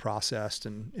get it all processed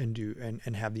and do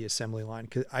and have the assembly line.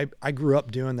 Cause I grew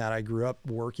up doing that. I grew up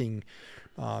working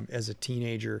as a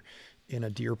teenager in a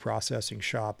deer processing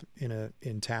shop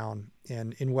in town,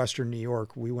 and in Western New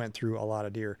York, we went through a lot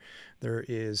of deer. There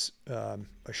is a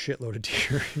shitload of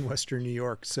deer in Western New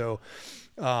York. So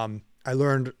I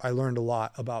learned a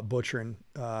lot about butchering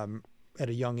at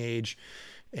a young age,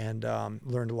 and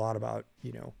learned a lot about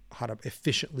how to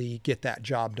efficiently get that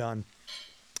job done.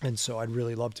 And so I'd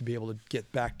really love to be able to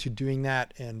get back to doing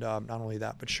that. And not only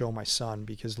that, but show my son,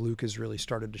 because Luke has really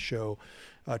started to show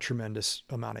a tremendous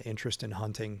amount of interest in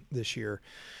hunting this year.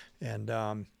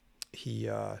 And he,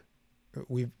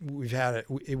 we've had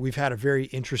a very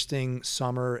interesting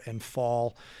summer and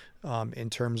fall in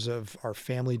terms of our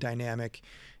family dynamic,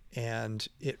 and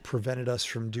it prevented us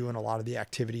from doing a lot of the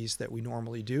activities that we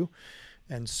normally do.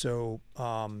 And so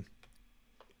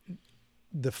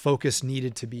the focus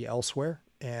needed to be elsewhere,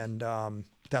 and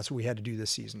that's what we had to do this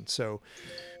season. So,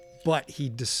 but he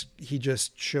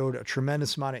just showed a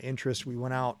tremendous amount of interest. We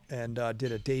went out and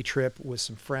did a day trip with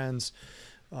some friends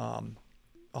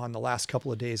on the last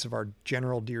couple of days of our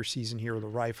general deer season here with a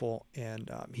rifle, and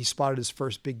he spotted his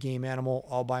first big game animal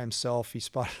all by himself. He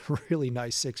spotted a really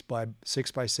nice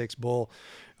 6x6 bull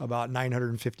about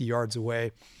 950 yards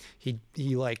away. He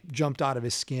like jumped out of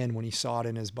his skin when he saw it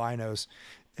in his binos.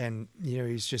 And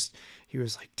he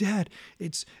was like, "Dad,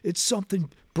 it's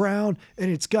something brown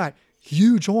and it's got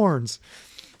huge horns,"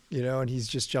 and he's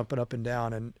just jumping up and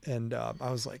down. And I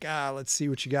was like, let's see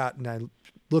what you got. And I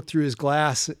looked through his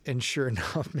glass, and sure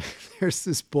enough, man, there's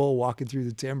this bull walking through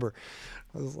the timber.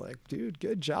 I was like, "Dude,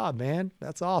 good job, man.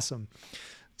 That's awesome."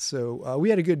 So we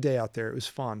had a good day out there. It was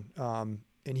fun.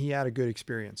 And he had a good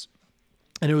experience.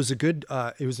 And it was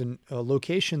it was a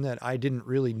location that I didn't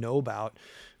really know about,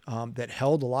 that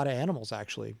held a lot of animals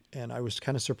actually. And I was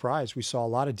kind of surprised. We saw a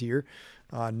lot of deer,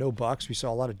 no bucks. We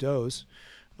saw a lot of does.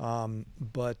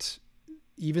 But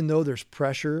even though there's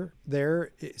pressure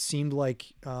there, it seemed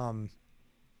like,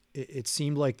 it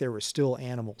seemed like there were still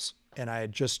animals, and I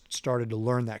had just started to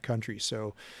learn that country.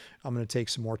 So I'm going to take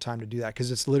some more time to do that,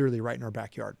 because it's literally right in our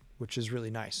backyard, which is really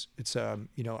nice. It's, I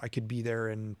could be there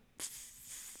in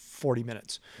 40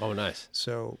 minutes. Oh, nice.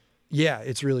 So yeah,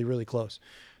 it's really, really close.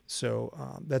 So,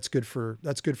 that's good for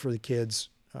the kids.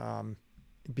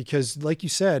 Because like you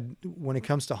said, when it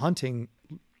comes to hunting,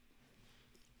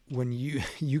 when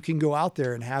you can go out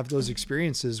there and have those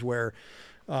experiences where,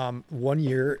 one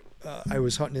year, I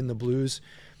was hunting in the Blues,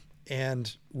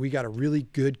 and we got a really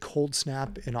good cold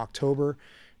snap in October,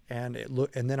 and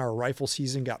and then our rifle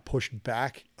season got pushed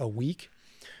back a week.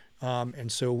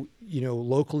 And so,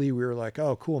 locally we were like,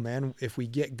 oh, cool, man. If we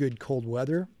get good cold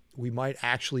weather, we might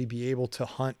actually be able to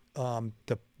hunt,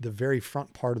 the very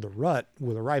front part of the rut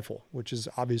with a rifle, which is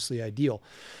obviously ideal.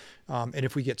 And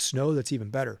if we get snow, that's even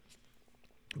better.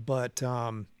 But,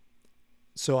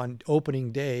 so on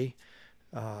opening day,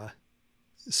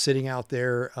 sitting out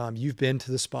there, you've been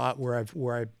to the spot where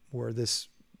this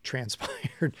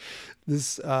transpired.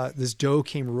 This doe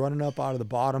came running up out of the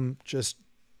bottom, just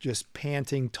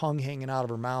panting, tongue hanging out of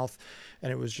her mouth.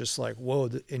 And it was just like, whoa.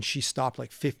 And she stopped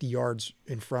like 50 yards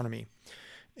in front of me.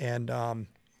 And,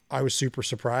 I was super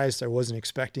surprised. I wasn't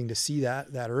expecting to see that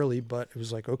early, but it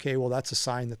was like, okay, well, that's a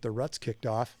sign that the rut's kicked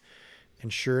off.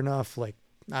 And sure enough, like,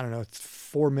 I don't know,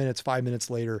 5 minutes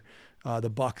later, the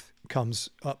buck comes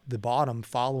up the bottom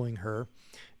following her,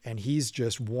 and he's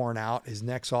just worn out. His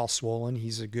neck's all swollen.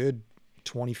 He's a good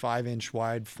 25-inch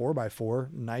wide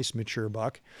 4x4, nice mature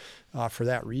buck, for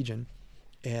that region.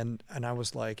 And I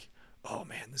was like, oh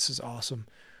man, this is awesome.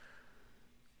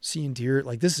 Seeing deer,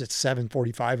 like, this is at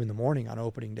 7:45 in the morning on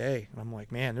opening day. And I'm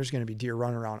like, man, there's going to be deer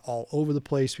running around all over the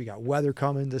place. We got weather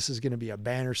coming. This is going to be a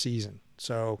banner season.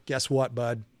 So guess what,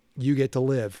 bud? You get to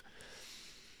live.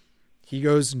 He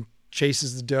goes and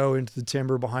chases the doe into the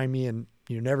timber behind me, and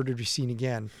never to be seen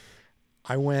again.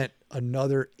 I went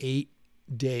another 8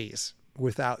 days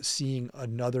without seeing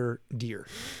another deer.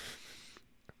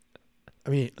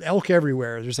 I mean, elk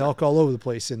everywhere. There's elk all over the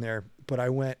place in there. But I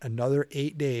went another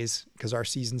 8 days, because our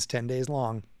season's 10 days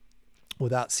long,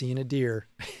 without seeing a deer.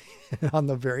 On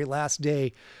the very last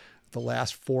day, the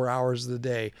last 4 hours of the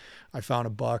day, I found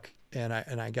a buck, and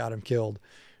I got him killed.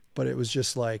 But it was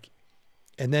just like,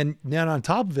 and then on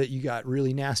top of it, you got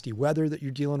really nasty weather that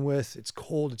you're dealing with. It's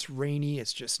cold, it's rainy.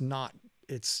 It's just not,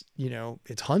 it's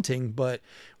hunting, but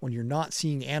when you're not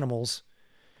seeing animals,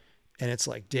 and it's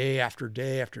like day after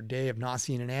day after day of not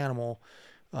seeing an animal,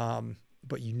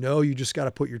 but you just got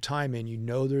to put your time in.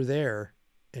 They're there,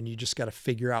 and you just got to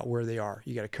figure out where they are.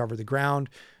 You got to cover the ground.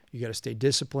 You got to stay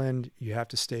disciplined. You have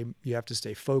to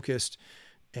stay focused,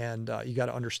 and you got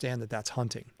to understand that that's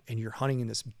hunting, and you're hunting in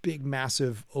this big,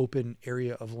 massive open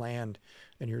area of land,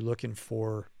 and you're looking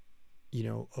for,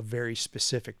 a very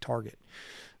specific target.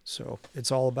 So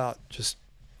it's all about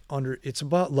it's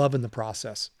about loving the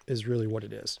process is really what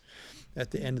it is at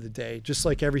the end of the day. Just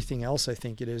like everything else, I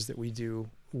think it is that we do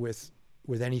with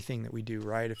anything that we do,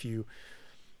 right? If you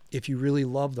really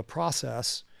love the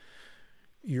process,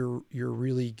 you're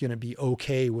really going to be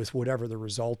okay with whatever the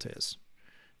result is.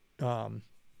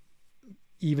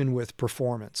 Even with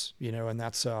performance, and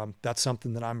that's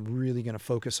something that I'm really going to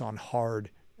focus on hard,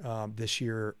 this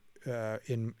year,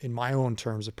 in my own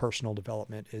terms of personal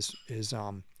development is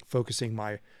focusing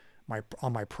on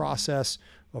my process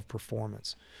of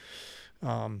performance.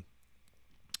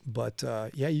 But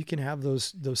yeah, you can have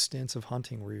those stints of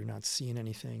hunting where you're not seeing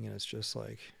anything, and it's just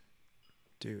like,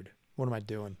 dude, what am I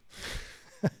doing?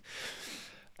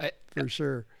 For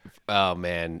sure. Oh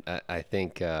man, I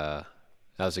think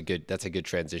that's a good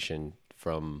transition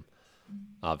from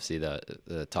obviously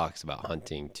the talks about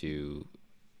hunting to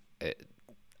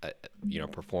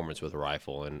performance with a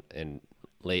rifle, and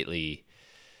lately,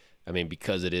 I mean,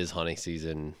 because it is hunting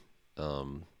season,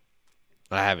 I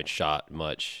haven't shot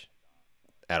much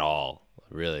at all,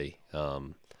 really.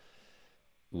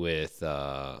 With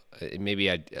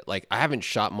maybe I haven't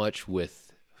shot much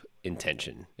with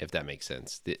intention, if that makes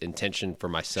sense. The intention for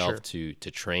myself to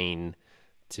train,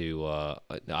 to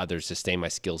either sustain my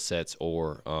skill sets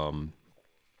or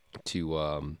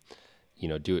to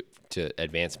do it to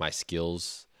advance my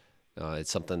skills.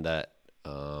 It's something that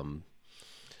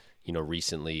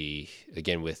recently,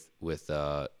 again, with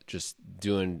just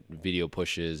doing video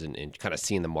pushes and kind of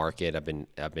seeing the market,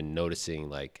 I've been noticing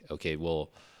like, okay,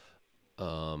 well,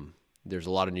 there's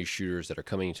a lot of new shooters that are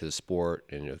coming into the sport,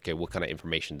 and okay, what kind of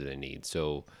information do they need?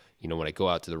 So, when I go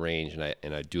out to the range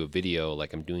and I do a video,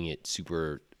 like I'm doing it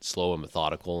super slow and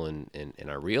methodical, and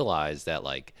I realize that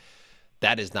like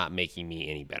that is not making me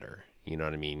any better. You know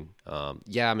what I mean?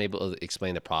 Yeah, I'm able to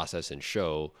explain the process and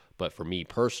show, but for me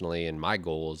personally and my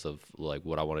goals of like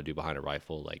what I want to do behind a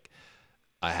rifle, like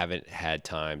I haven't had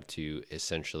time to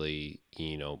essentially,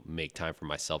 make time for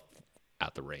myself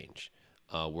at the range,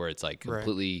 where it's like Right.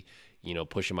 completely,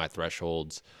 pushing my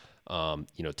thresholds,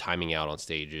 timing out on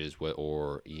stages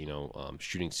or,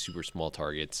 shooting super small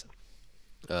targets.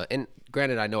 And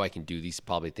granted, I know I can do these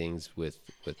probably things with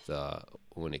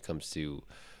when it comes to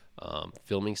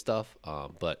filming stuff,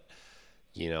 but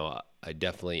I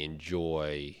definitely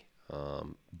enjoy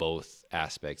both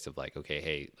aspects of like, okay,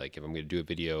 hey, like if I'm going to do a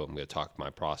video, I'm going to talk my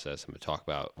process. I'm going to talk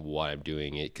about why I'm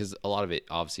doing it, because a lot of it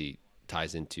obviously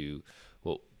ties into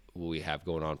what we have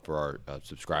going on for our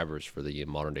subscribers for the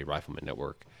Modern Day Rifleman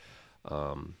Network.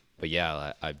 But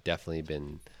yeah, I've definitely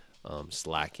been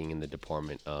slacking in the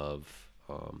department of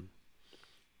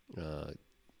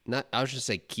not, I was just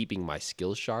say keeping my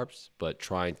skills sharp, but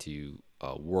trying to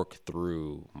work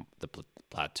through the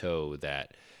plateau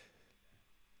that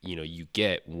you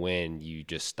get when you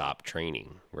just stop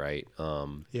training, right?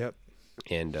 Yep.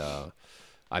 And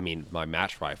I mean, my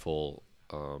match rifle,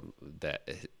 that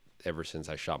ever since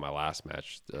I shot my last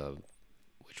match,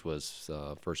 which was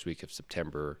first week of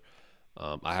September,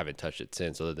 I haven't touched it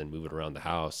since, other than moving around the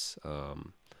house.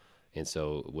 And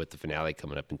so with the finale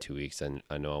coming up in 2 weeks, and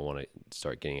I know I want to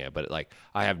start getting it, but like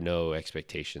I have no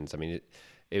expectations. I mean,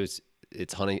 it's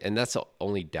hunting, and that's the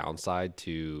only downside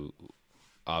to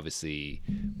obviously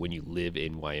when you live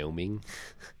in Wyoming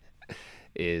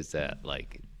is that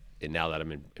like, and now that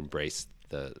I'm embraced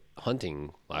the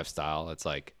hunting lifestyle, it's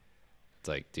like,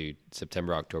 dude,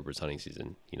 September, October is hunting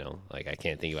season. Like I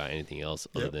can't think about anything else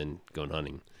other Yep. than going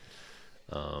hunting.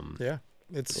 Yeah.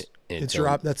 It's And it's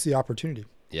your that's the opportunity.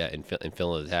 yeah, and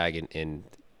filling the tag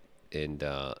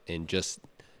and just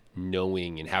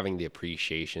knowing and having the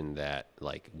appreciation that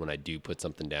like when I do put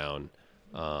something down,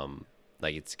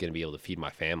 like it's gonna be able to feed my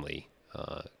family,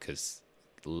 because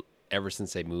ever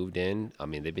since they moved in, I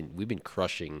mean we've been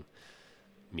crushing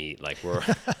meat, like we're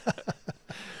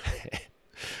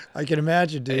I can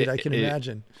imagine, dude. I can it,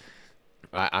 imagine.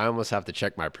 I almost have to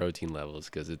check my protein levels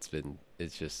because it's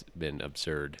just been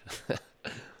absurd.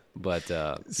 But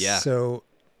yeah. So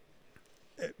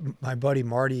my buddy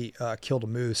Marty killed a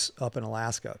moose up in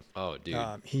Alaska. Oh, dude.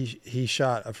 He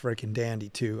shot a freaking dandy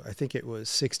too. I think it was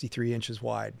 63 inches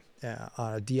wide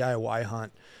on a DIY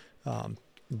hunt.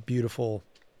 Beautiful,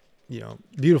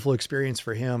 beautiful experience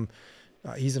for him.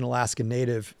 He's an Alaskan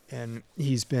native, and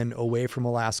he's been away from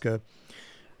Alaska.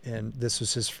 And this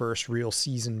was his first real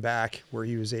season back, where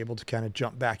he was able to kind of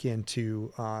jump back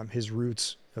into his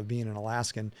roots of being an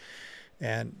Alaskan.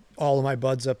 And all of my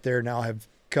buds up there now have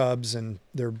cubs, and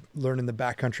they're learning the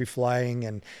backcountry flying,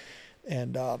 and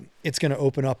it's going to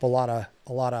open up a lot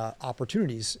of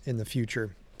opportunities in the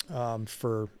future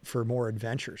for more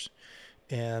adventures.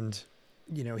 And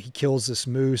he kills this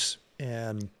moose,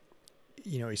 and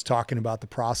he's talking about the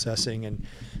processing, and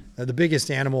the biggest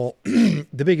animal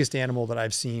that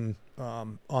I've seen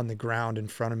on the ground in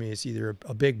front of me is either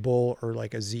a big bull or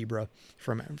like a zebra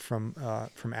from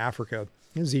Africa.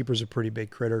 Zebra's a pretty big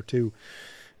critter too.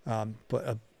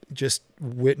 But just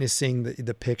witnessing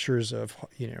the pictures of,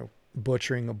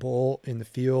 butchering a bull in the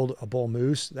field, a bull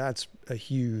moose, that's a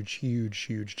huge, huge,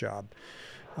 huge job.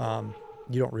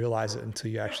 You don't realize it until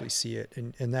you actually see it.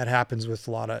 And that happens with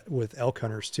with elk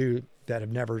hunters too, that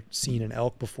have never seen an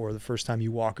elk before. The first time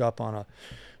you walk up on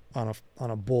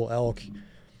a bull elk,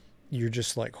 you're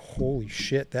just like, holy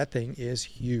shit, that thing is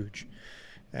huge.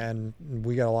 And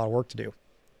we got a lot of work to do.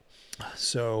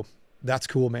 So that's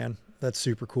cool, man. That's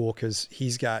super cool. Cause he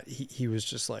was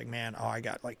just like, man, I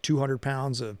got like 200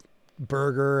 pounds of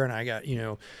burger, and I got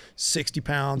 60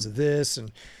 pounds of this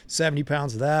and 70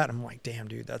 pounds of that. I'm like, damn,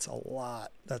 dude, that's a lot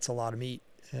of meat.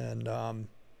 And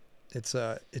it's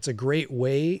a great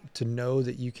way to know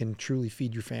that you can truly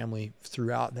feed your family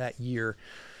throughout that year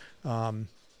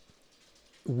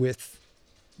with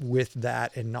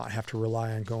that, and not have to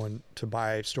rely on going to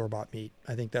buy store-bought meat.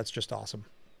 I think that's just awesome,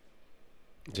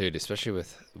 Dude, especially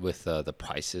with the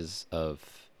prices of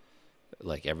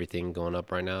like everything going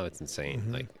up right now, it's insane.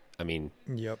 Mm-hmm. Like, I mean,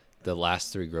 Yep. the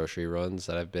last 3 grocery runs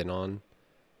that I've been on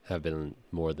have been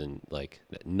more than, like,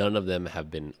 none of them have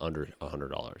been under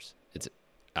 $100. It's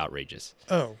outrageous.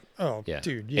 Oh, Yeah.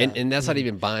 dude. Yeah. And that's not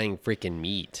even buying freaking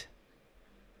meat.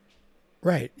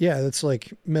 Right. Yeah. That's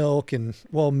like milk, and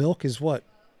milk is what?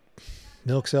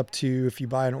 Milk's up to, if you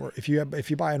buy if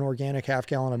you buy an organic half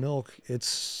gallon of milk, it's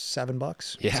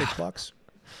 $7, Yeah. $6.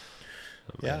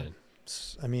 Oh, Yeah.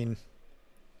 man.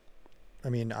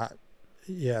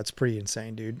 Yeah, it's pretty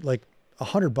insane, dude. Like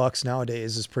 $100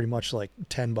 nowadays is pretty much like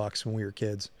 $10 when we were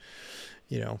kids.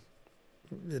 You know,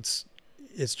 it's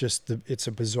just it's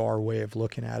a bizarre way of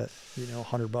looking at it. You know,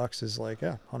 $100 is like,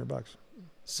 yeah, $100.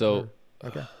 So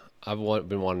Okay. I've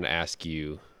been wanting to ask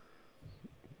you,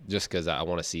 just because I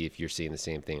want to see if you're seeing the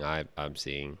same thing I'm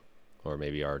seeing, or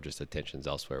maybe our just attentions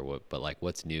elsewhere. But like,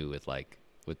 what's new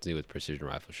with precision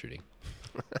rifle shooting?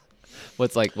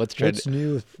 What's trending? What's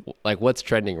new? Like, what's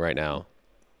trending right now?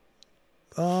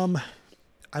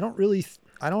 I don't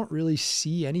really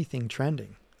see anything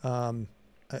trending.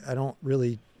 I don't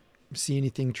really see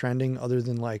anything trending other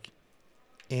than like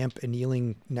amp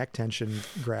annealing neck tension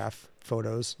graph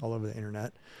photos all over the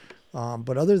internet.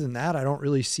 But other than that, I don't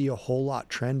really see a whole lot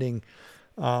trending.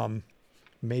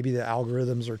 Maybe the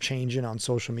algorithms are changing on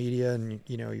social media, and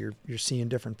you know, you're seeing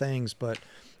different things, but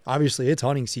obviously it's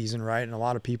hunting season, right? And a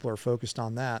lot of people are focused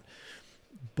on that.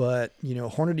 But, you know,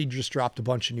 Hornady just dropped a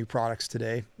bunch of new products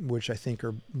today, which I think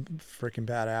are freaking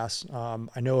badass.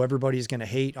 I know everybody's going to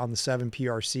hate on the 7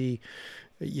 PRC.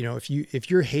 You know, if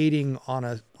you're hating on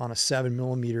a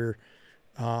 7mm,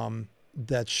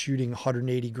 that's shooting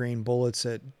 180 grain bullets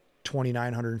at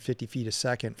 2,950 feet a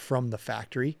second from the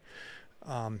factory,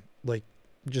 like,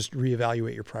 just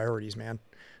reevaluate your priorities, man.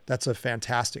 That's a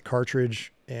fantastic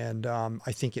cartridge. And,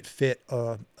 I think it fit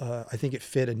a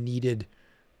needed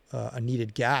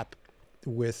gap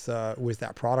with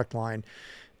that product line.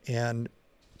 And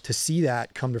to see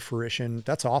that come to fruition,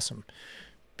 that's awesome,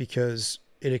 because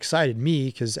it excited me,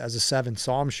 because as a 7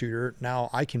 SAUM shooter, now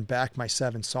I can back my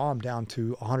 7 SAUM down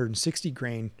to 160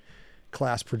 grain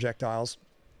class projectiles,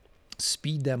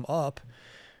 speed them up,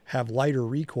 have lighter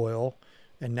recoil.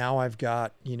 And now I've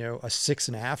got, you know, a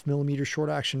 6.5mm short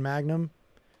action Magnum,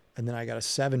 and then I got a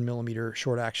 7mm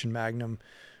short action Magnum.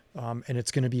 And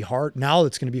it's going to be hard. Now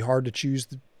it's going to be hard to choose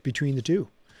between the two,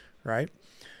 right?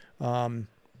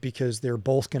 Because they're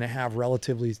both going to have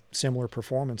relatively similar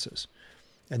performances.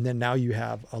 And then now you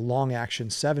have a long action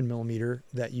 7mm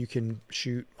that you can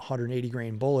shoot 180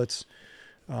 grain bullets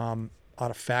out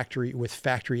of factory, with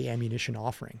factory ammunition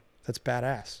offering. That's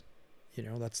badass. You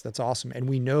know, that's awesome. And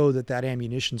we know that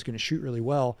ammunition is going to shoot really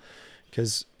well,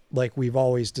 because like we've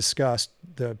always discussed,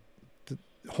 the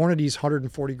Hornady's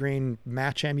 140 grain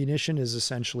match ammunition is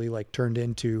essentially like turned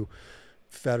into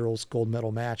Federal's gold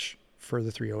medal match for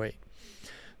the 308.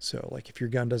 So like, if your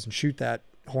gun doesn't shoot that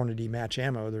Hornady match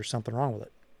ammo, there's something wrong with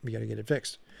it. We got to get it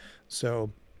fixed.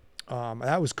 So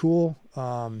that was cool.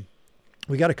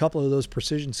 We got a couple of those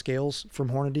precision scales from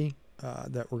Hornady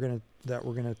that we're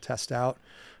gonna test out.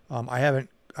 I haven't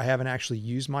actually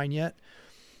used mine yet,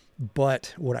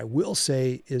 but what I will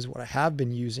say is what I have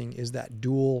been using is that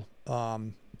dual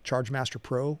Chargemaster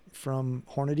Pro from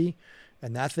Hornady,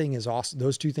 and that thing is awesome.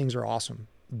 Those two things are awesome.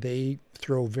 They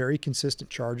throw very consistent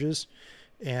charges,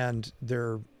 and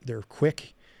they're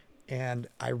quick, and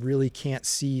I really can't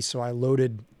see. So I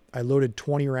loaded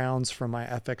 20 rounds from my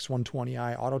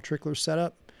FX120i auto trickler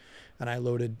setup, and I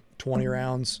loaded 20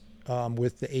 rounds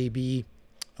with the AB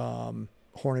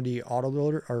Hornady auto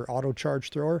loader or auto charge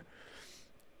thrower,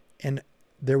 and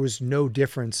there was no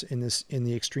difference in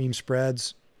the extreme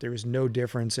spreads. There was no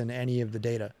difference in any of the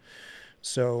data.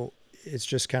 So it's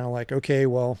just kind of like, okay,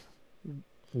 well,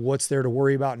 what's there to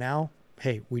worry about now?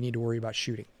 Hey, we need to worry about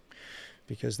shooting,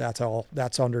 because that's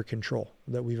under control,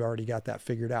 that we've already got that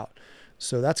figured out.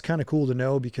 So that's kind of cool to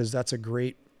know, because that's a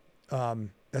great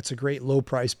low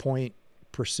price point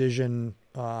precision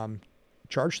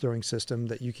charge throwing system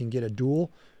that you can get a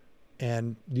dual,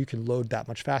 and you can load that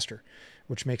much faster,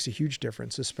 which makes a huge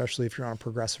difference, especially if you're on a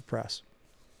progressive press.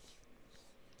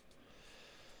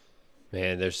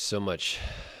 Man, there's so much,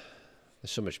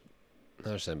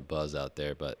 not just some buzz out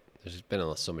there, but there's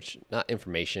been so much, not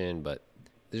information, but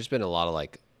there's been a lot of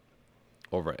like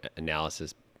over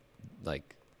analysis,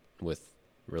 like with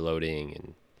reloading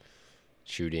and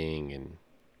shooting, and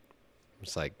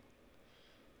it's like,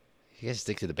 you guys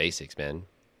stick to the basics, man.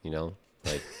 You know,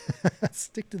 like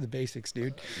stick to the basics,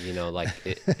 dude. You know, like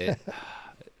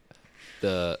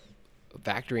the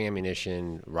factory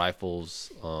ammunition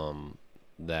rifles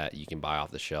that you can buy off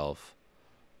the shelf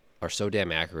are so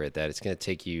damn accurate that it's going to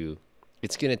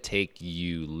take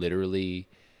you literally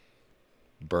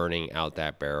burning out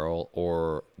that barrel,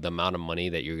 or the amount of money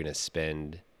that you're going to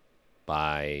spend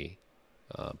by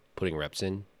putting reps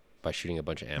in by shooting a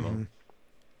bunch of ammo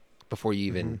before you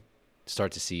even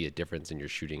start to see a difference in your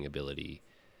shooting ability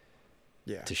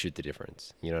to shoot the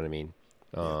difference. You know what I mean?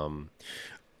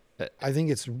 I think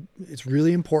it's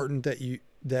really important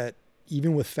that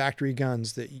even with factory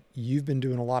guns, that you've been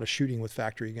doing a lot of shooting with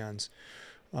factory guns.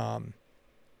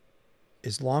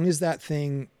 As long as that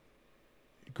thing,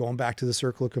 going back to the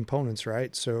circle of components,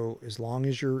 right? So as long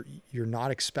as you're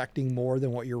not expecting more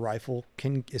than what your rifle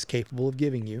is capable of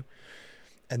giving you,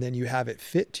 and then you have it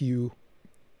fit to you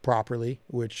properly,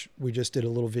 which we just did a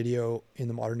little video in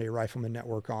the Modern Day Rifleman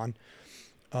Network on.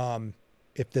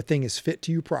 If the thing is fit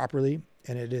to you properly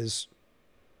and it is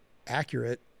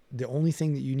accurate, the only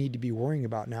thing that you need to be worrying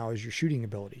about now is your shooting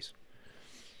abilities.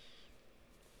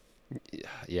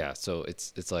 Yeah. So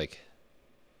it's like,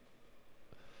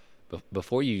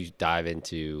 before you dive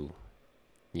into,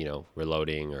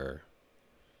 reloading or,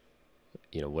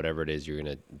 whatever it is you're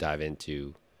going to dive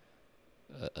into,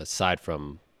 aside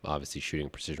from obviously shooting a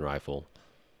precision rifle,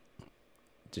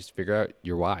 just figure out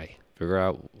your why. Figure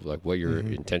out like what your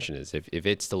intention is. If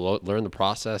it's to learn the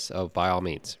process, by all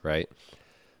means, right?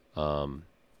 But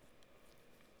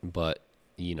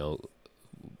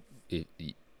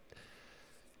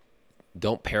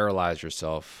don't paralyze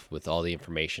yourself with all the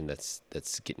information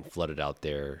that's getting flooded out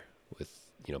there with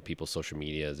people's social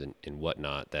medias and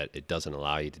whatnot, that it doesn't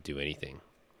allow you to do anything.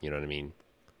 You know what I mean?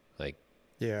 Like,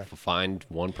 find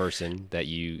one person that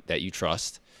you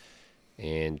trust,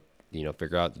 and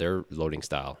figure out their loading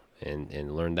style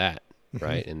and learn that,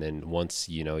 right? And then once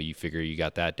you figure you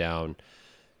got that down,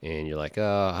 and you're like,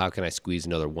 oh, how can I squeeze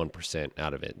another 1%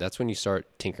 out of it? That's when you start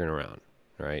tinkering around,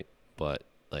 right? But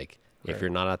like, if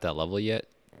you're not at that level yet,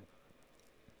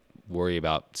 worry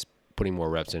about putting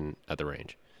more reps in at the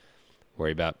range.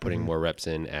 Worry about putting more reps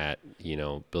in at,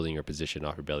 building your position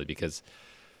off your belly. Because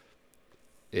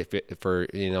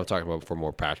I'm talking about for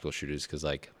more practical shooters, because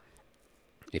like,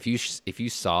 if you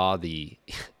saw the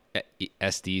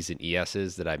SDs and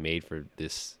ESs that I made for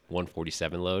this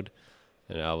 147 load,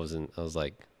 and I was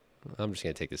like, I'm just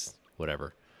going to take this,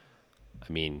 whatever.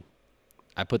 I mean,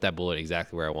 I put that bullet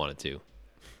exactly where I wanted to.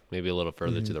 Maybe a little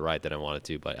further to the right than I wanted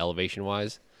to, but elevation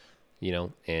wise,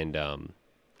 and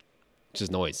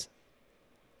just noise.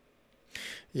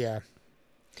 Yeah.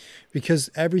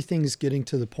 Because everything's getting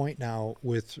to the point now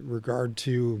with regard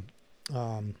to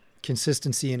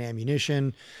consistency in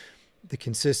ammunition, the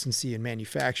consistency in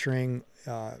manufacturing,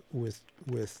 with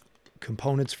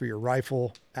components for your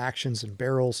rifle, actions and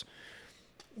barrels,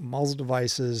 muzzle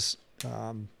devices,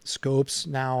 scopes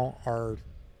now are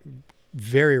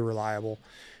very reliable.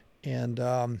 And,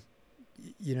 the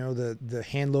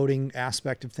hand loading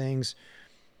aspect of things,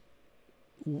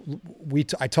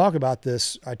 I talked about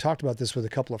this with a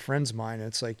couple of friends of mine. And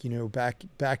it's like,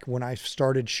 back when I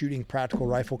started shooting practical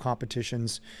rifle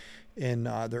competitions in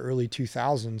the early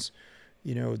 2000s,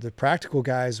 the practical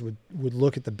guys would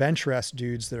look at the bench rest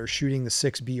dudes that are shooting the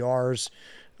 6BRs,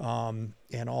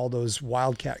 and all those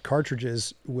Wildcat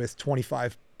cartridges with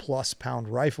 25 plus pound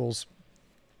rifles.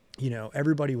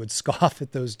 Everybody would scoff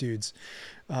at those dudes.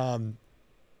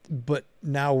 But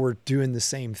now we're doing the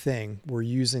same thing. We're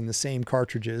using the same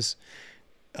cartridges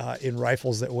in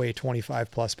rifles that weigh 25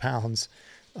 plus pounds.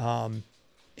 And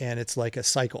it's like a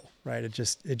cycle, right? It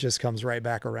just comes right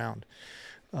back around.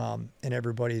 And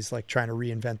everybody's like trying to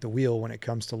reinvent the wheel when it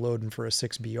comes to loading for a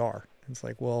 6BR. It's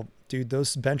like, well, dude,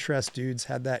 those bench rest dudes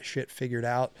had that shit figured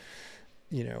out,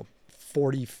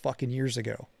 40 fucking years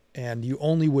ago. And you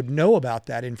only would know about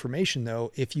that information,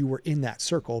 though, if you were in that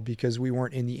circle, because we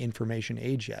weren't in the information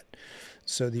age yet.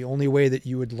 So the only way that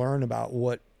you would learn about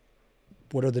what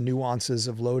are the nuances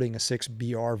of loading a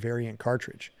 6BR variant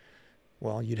cartridge,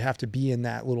 well, you'd have to be in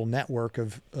that little network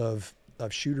of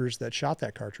shooters that shot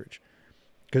that cartridge,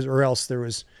 or else there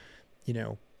was,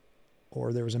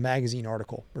 or there was a magazine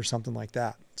article or something like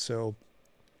that. So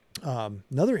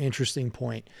another interesting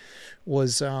point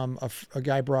was a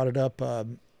guy brought it up.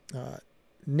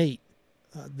 Nate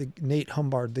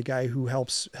Humbard, the guy who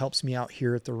helps me out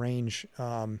here at the range.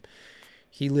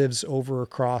 He lives over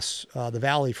across the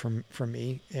valley from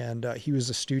me, and he was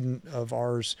a student of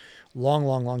ours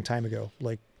long time ago,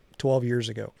 like 12 years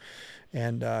ago.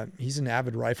 And he's an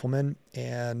avid rifleman,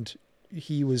 and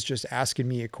he was just asking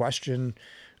me a question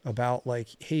about like,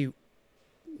 hey,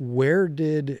 where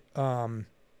did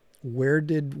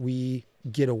we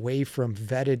get away from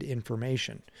vetted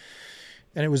information?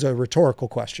 And it was a rhetorical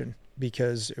question,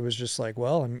 because it was just like,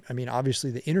 well, I mean,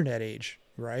 obviously the internet age,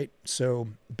 right? So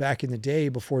back in the day,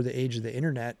 before the age of the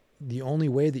internet, the only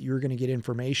way that you were going to get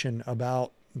information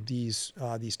about these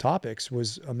topics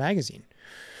was a magazine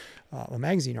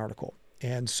article.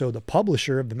 And so the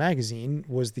publisher of the magazine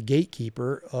was the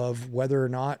gatekeeper of whether or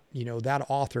not, that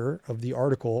author of the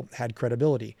article had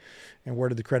credibility. And where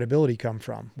did the credibility come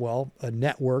from? Well, a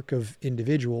network of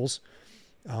individuals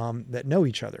that know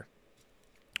each other.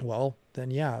 Well,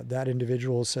 then, yeah, that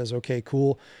individual says, okay,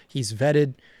 cool. He's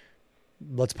vetted.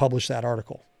 Let's publish that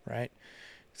article, right?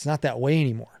 It's not that way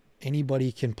anymore.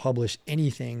 Anybody can publish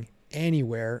anything,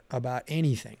 anywhere about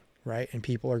anything, right? And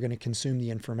people are going to consume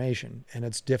the information, and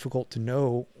it's difficult to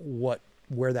know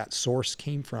where that source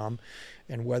came from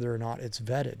and whether or not it's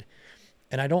vetted.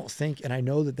 And I don't think, and I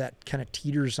know that kind of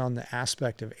teeters on the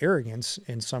aspect of arrogance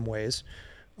in some ways.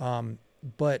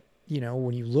 But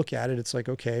when you look at it, it's like,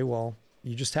 okay, well,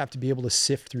 you just have to be able to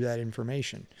sift through that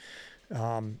information.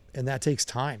 And that takes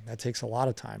time. That takes a lot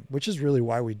of time, which is really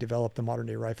why we developed the Modern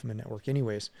Day Rifleman Network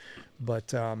anyways. But,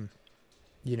 the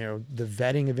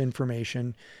vetting of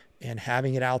information and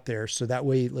having it out there, so that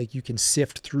way, like, you can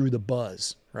sift through the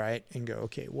buzz, right? And go,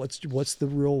 okay, what's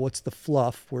the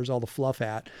fluff? Where's all the fluff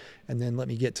at? And then let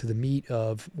me get to the meat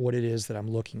of what it is that I'm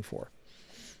looking for.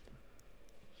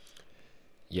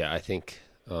 Yeah, I think,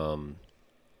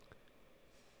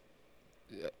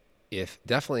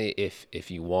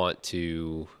 if you want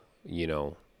to,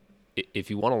 if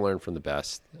you want to learn from the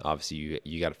best, obviously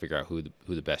you got to figure out who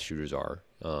the best shooters are,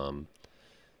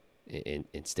 and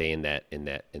stay in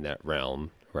that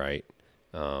realm, right?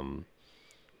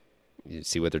 You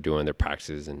see what they're doing, their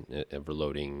practices and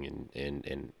reloading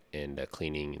and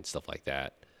cleaning and stuff like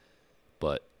that.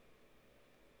 But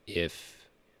if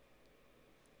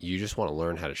you just want to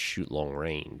learn how to shoot long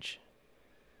range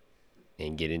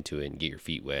and get into it and get your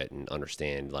feet wet and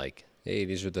understand, like, hey,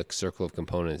 these are the circle of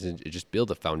components, and just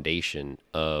build a foundation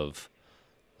of,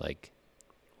 like,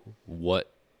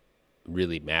 what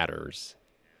really matters.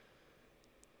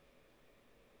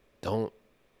 Don't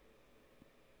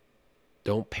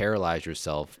paralyze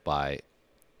yourself by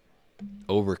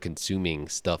over consuming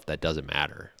stuff that doesn't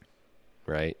matter,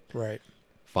 right? Right.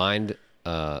 Find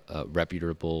a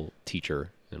reputable teacher.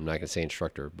 I'm not going to say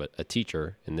instructor, but a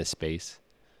teacher in this space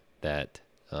that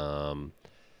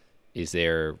is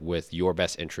there with your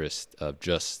best interest of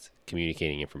just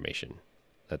communicating information.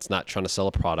 That's not trying to sell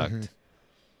a product. Mm-hmm.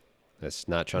 That's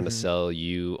not trying to sell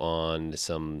you on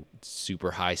some super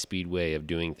high speed way of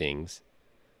doing things,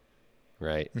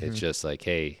 right? It's just like,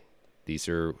 hey, this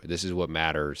is what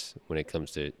matters when it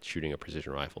comes to shooting a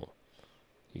precision rifle.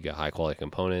 You got high quality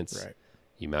components. Right.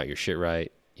 You mount your shit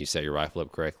right. You set your rifle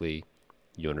up correctly.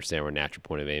 You understand where natural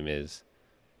point of aim is,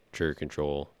 trigger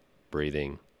control,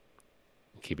 breathing,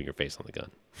 keeping your face on the gun.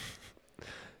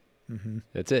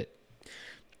 That's it.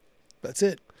 That's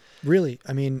it. Really.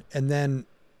 I mean, and then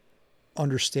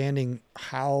understanding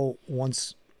how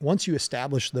once you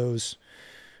establish those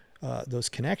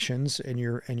connections and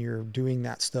you're doing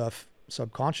that stuff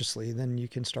subconsciously, then you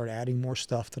can start adding more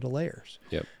stuff to the layers.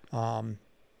 Yep.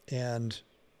 And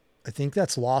I think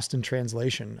that's lost in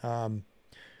translation.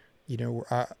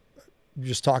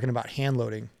 Just talking about hand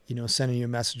loading, sending you a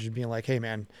message and being like, hey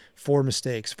man, 4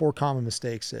 common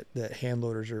mistakes that hand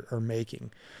loaders are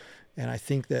making. And I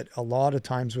think that a lot of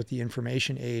times with the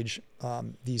information age,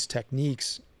 these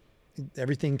techniques,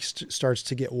 everything starts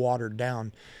to get watered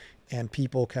down and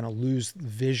people kind of lose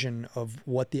vision of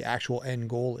what the actual end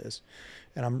goal is.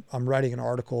 And I'm writing an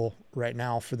article right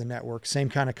now for the network, same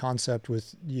kind of concept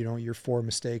with, your 4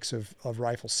 mistakes of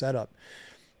rifle setup.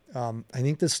 I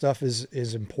think this stuff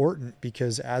is important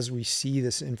because as we see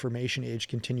this information age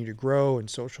continue to grow and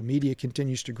social media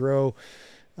continues to grow,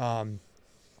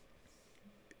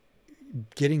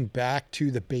 getting back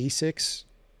to the basics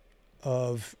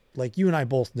of, like, you and I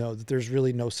both know that there's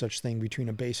really no such thing between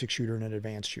a basic shooter and an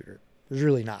advanced shooter. There's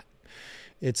really not.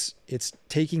 It's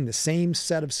taking the same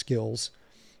set of skills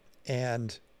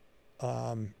and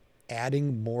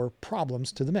adding more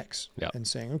problems to the mix. Yep. And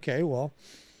saying, okay, well,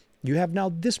 you have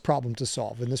now this problem to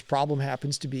solve. And this problem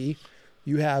happens to be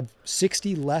you have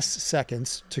 60 less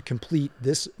seconds to complete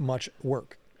this much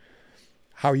work.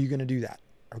 How are you going to do that?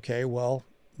 Okay, well,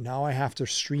 now I have to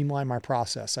streamline my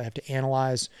process. I have to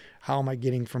analyze, how am I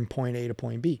getting from point A to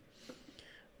point B?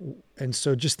 And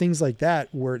so just things like that,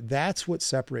 where that's what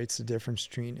separates the difference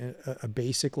between a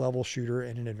basic level shooter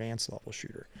and an advanced level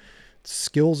shooter.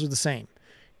 Skills are the same.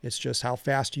 It's just how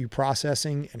fast are you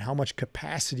processing and how much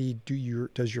capacity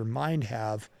does your mind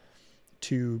have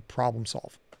to problem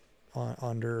solve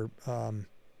under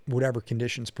whatever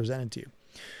conditions presented to you.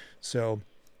 So,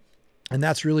 and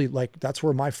that's really that's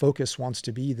where my focus wants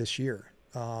to be this year.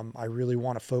 I really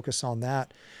want to focus on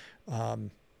that.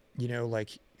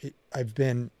 I've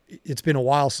been it's been a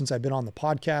while since I've been on the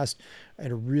podcast. I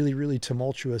had a really, really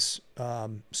tumultuous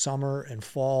summer and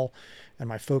fall, and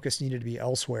my focus needed to be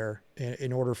elsewhere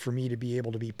in order for me to be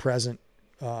able to be present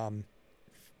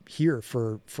here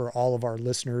for all of our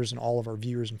listeners and all of our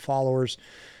viewers and followers.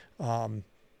 I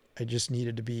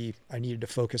needed to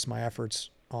focus my efforts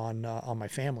on my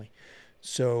family.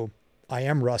 So I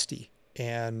am rusty,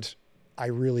 and I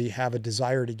really have a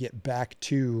desire to get back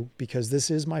to, because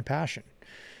this is my passion.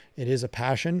 It is a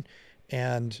passion,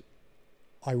 and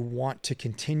I want to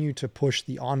continue to push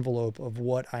the envelope of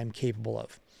what I'm capable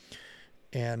of.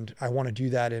 And I want to do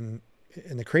that and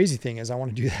the crazy thing is I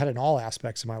want to do that in all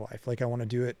aspects of my life. Like I want to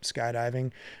do it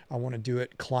skydiving. I want to do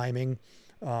it climbing.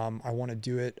 I want to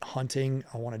do it hunting.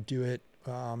 I want to do it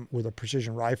with a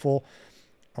precision rifle.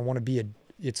 I want to be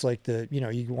it's like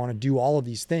you want to do all of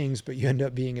these things, but you end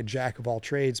up being a jack of all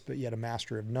trades, but yet a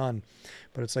master of none.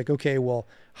 But it's like, okay, well,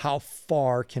 how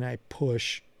far can I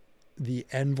push the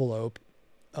envelope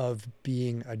of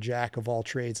being a jack of all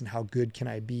trades, and how good can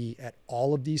I be at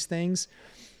all of these things?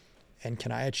 And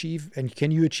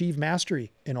can you achieve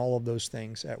mastery in all of those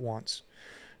things at once?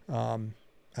 I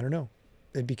don't know.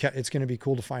 It's going to be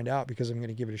cool to find out, because I'm going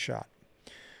to give it a shot.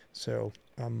 So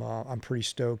I'm pretty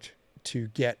stoked to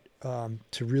get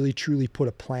to really truly put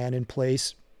a plan in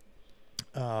place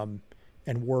and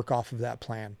work off of that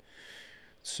plan.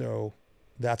 So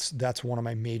that's one of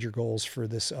my major goals for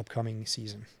this upcoming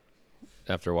season.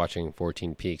 After watching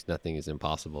 14 Peaks, nothing is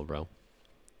impossible, bro.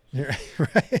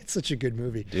 Right? It's such a good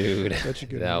movie, dude. Such a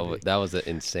good movie. That was an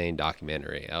insane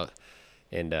documentary. I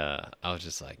was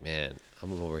just like, man,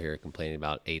 I'm over here complaining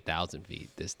about 8,000 feet.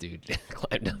 This dude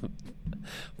climbed up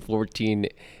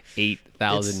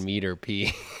 8,000 meter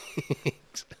peaks.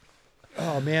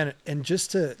 Oh man. And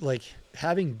just to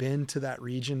having been to that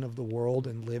region of the world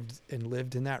and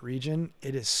lived in that region,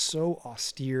 it is so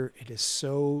austere. It is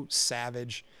so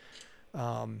savage.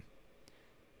 And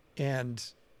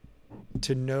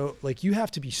to know, you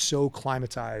have to be so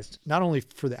climatized, not only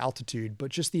for the altitude,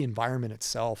 but just the environment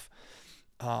itself.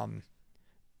 Going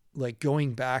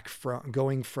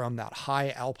from that high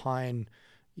alpine,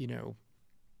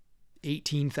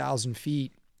 18,000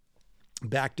 feet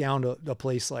back down to a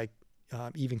place like,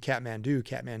 even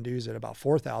Kathmandu's at about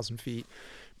 4,000 feet,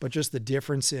 but just the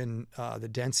difference in, the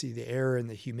density of the air and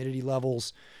the humidity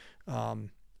levels.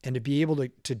 And to be able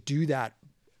to do that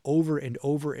over and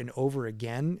over and over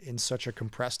again in such a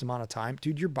compressed amount of time,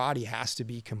 dude, your body has to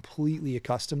be completely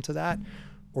accustomed to that,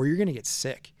 or you're going to get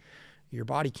sick. Your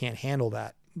body can't handle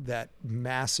that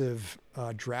massive,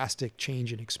 drastic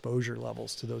change in exposure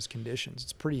levels to those conditions.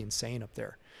 It's pretty insane up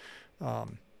there.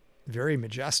 Very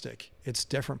majestic. It's a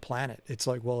different planet. It's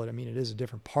like, well, I mean, it is a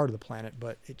different part of the planet,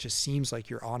 but it just seems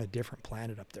like you're on a different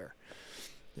planet up there.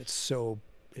 It's so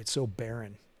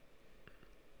barren.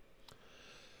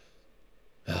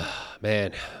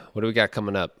 Man, what do we got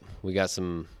coming up? We got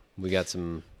some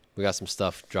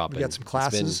stuff dropping. We got some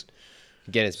classes.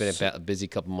 It's been a busy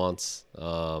couple months.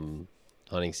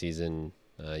 Hunting season.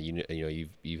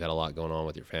 You've had a lot going on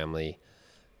with your family,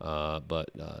 but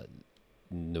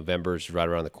November's right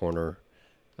around the corner.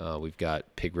 We've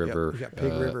got Pig River. We got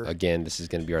Pig River. Again, this is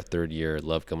going to be our third year.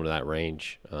 Love coming to that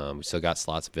range. We still got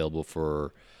slots available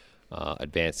for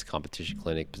advanced competition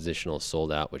clinic. Positional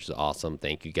sold out, which is awesome.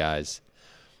 Thank you guys.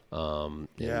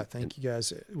 Thank you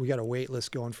guys. We got a wait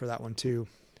list going for that one too.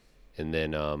 And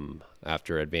then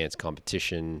after advanced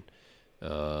competition,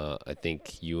 I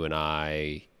think you and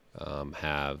I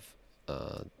have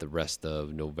the rest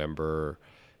of November,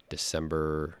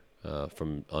 December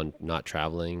from not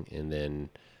traveling, and then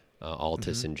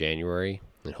Altus in January,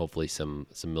 and hopefully some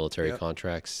military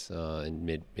contracts in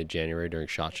mid-January during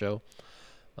SHOT Show.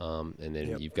 And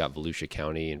then you've got Volusia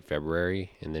County in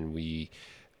February, and then we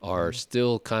are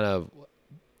still kind of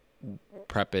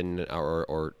prepping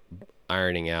or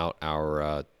ironing out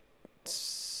our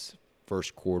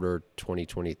first quarter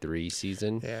 2023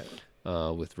 season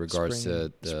with regards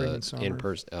to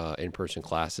the in-person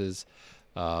classes.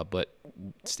 But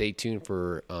stay tuned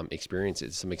for some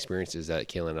experiences that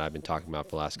Kayla and I have been talking about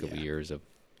for the last couple of years of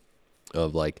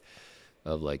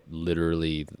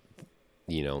literally,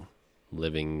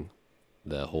 living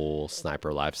the whole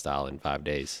sniper lifestyle in 5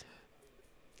 days.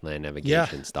 Land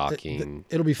navigation, stalking.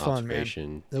 It'll be fun,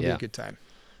 man. It'll be a good time.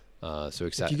 So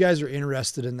excited. If you guys are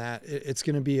interested in that, it's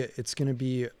going to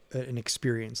be an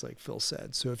experience, like Phil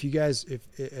said. So if you guys,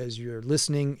 as you're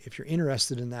listening, if you're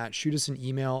interested in that, shoot us an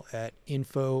email at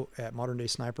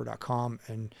info@moderndaysniper.com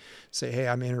and say, hey,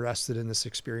 I'm interested in this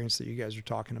experience that you guys are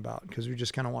talking about, because we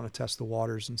just kind of want to test the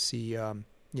waters and see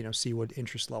what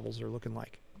interest levels are looking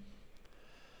like.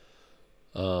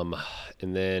 And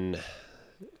then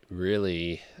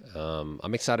Really,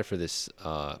 I'm excited for this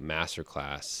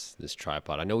masterclass, this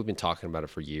tripod. I know we've been talking about it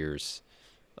for years,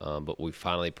 but we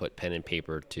finally put pen and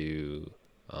paper to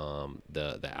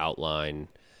the outline.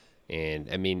 And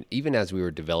I mean, even as we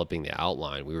were developing the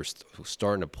outline, we were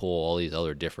starting to pull all these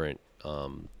other different,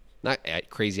 not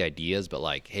crazy ideas, but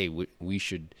like, hey, we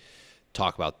should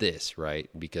talk about this, right?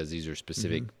 Because these are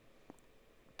specific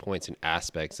points and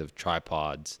aspects of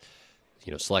tripods,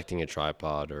 selecting a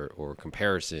tripod or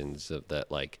comparisons of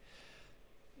that, like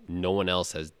not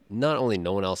only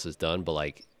no one else has done, but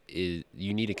like you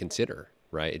need to consider,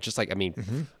 right? It's just like, I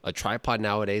mean, a tripod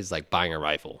nowadays is like buying a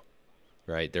rifle,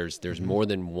 right? There's more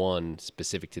than one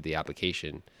specific to the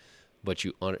application, but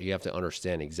you have to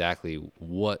understand exactly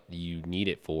what you need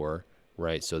it for,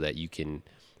 right? So that you can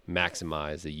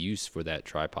maximize the use for that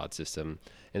tripod system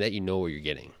and that you know what you're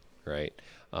getting, right?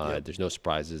 There's no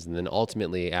surprises. And then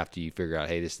ultimately, after you figure out,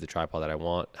 hey, this is the tripod that I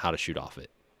want, how to shoot off it.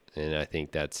 And I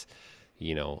think that's,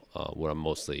 what I'm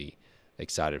mostly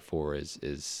excited for is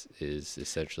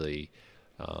essentially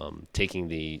taking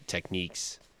the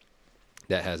techniques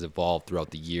that has evolved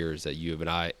throughout the years that you and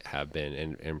I have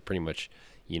been, and pretty much,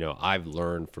 I've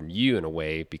learned from you in a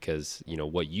way because,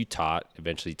 what you taught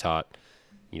eventually taught,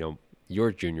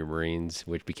 your junior Marines,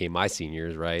 which became my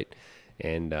seniors, right?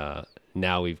 And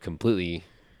now we've completely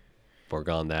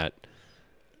foregone that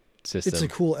system. It's a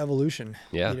cool evolution.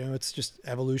 Yeah. It's just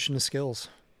evolution of skills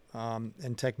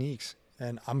and techniques.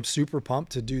 And I'm super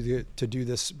pumped to do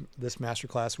this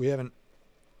masterclass. We haven't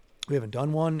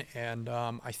done one, and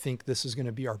I think this is going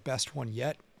to be our best one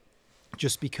yet,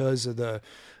 just because of the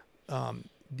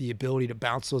ability to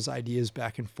bounce those ideas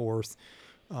back and forth,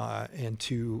 and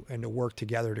to work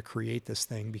together to create this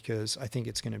thing. Because I think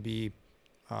it's going to be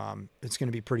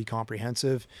pretty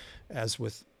comprehensive, as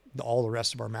with all the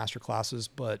rest of our master classes,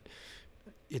 but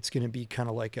it's going to be kind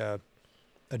of like a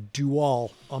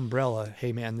dual umbrella.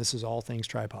 Hey man, this is all things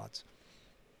tripods.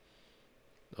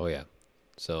 Oh yeah.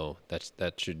 So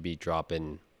that should be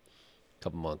dropping a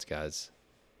couple months, guys.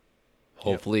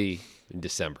 Hopefully in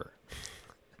December.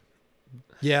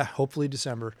 Yeah, hopefully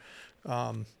December.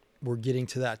 We're getting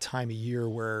to that time of year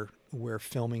where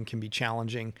filming can be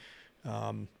challenging.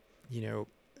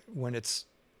 When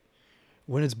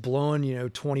it's blowing,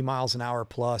 20 miles an hour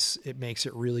plus, it makes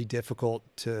it really difficult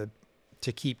to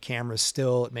keep cameras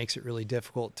still. It makes it really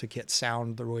difficult to get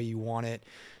sound the way you want it.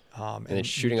 And then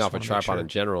shooting off a tripod in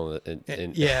general in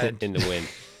the wind.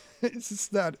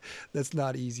 That's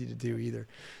not easy to do either.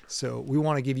 So we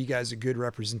want to give you guys a good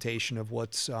representation of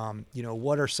what's,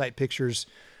 what are sight pictures,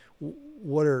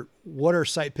 what are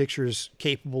sight pictures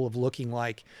capable of looking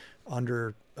like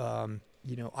under,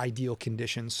 ideal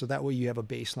conditions. So that way you have a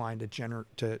baseline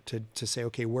to say,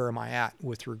 okay, where am I at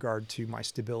with regard to my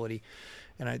stability?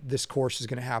 And this course is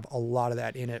going to have a lot of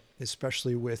that in it,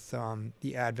 especially with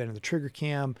the advent of the trigger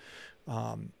cam,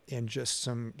 and just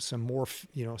some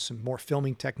more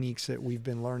filming techniques that we've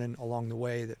been learning along the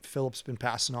way that Philip's been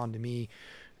passing on to me.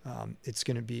 It's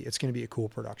going to be a cool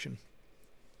production.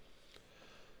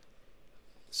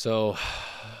 So,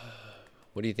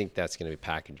 what do you think that's going to be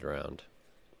packaged around?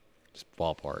 Just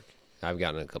ballpark. I've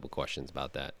gotten a couple questions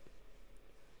about that.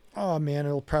 Oh man,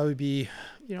 it'll probably be,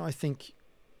 I think.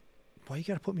 Why you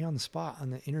got to put me on the spot on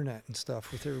the internet and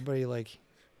stuff with everybody like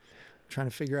trying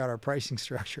to figure out our pricing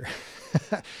structure?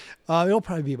 It'll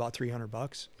probably be about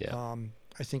 $300. Yeah.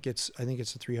 I think it's a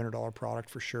 $300 product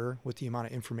for sure, with the amount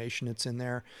of information that's in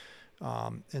there,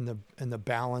 and the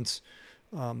balance.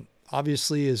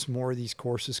 Obviously, as more of these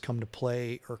courses come to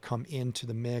play or come into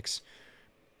the mix,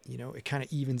 it kind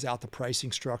of evens out the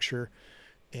pricing structure.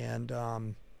 And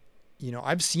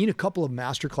I've seen a couple of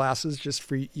master classes just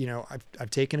for, I've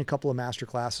taken a couple of master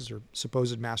classes or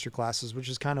supposed master classes, which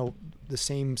is kind of the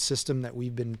same system that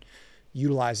we've been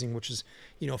utilizing, which is,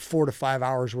 4 to 5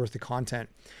 hours worth of content.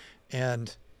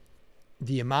 And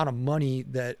the amount of money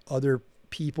that other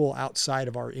people outside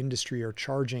of our industry are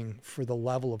charging for the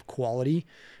level of quality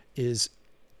is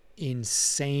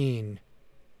insane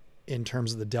in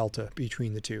terms of the delta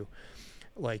between the two.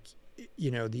 Like,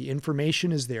 the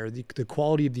information is there, the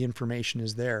quality of the information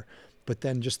is there, but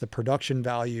then just the production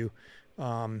value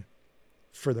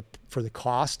for the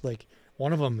cost, like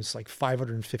one of them is like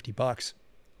 $550.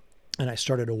 And I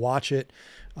started to watch it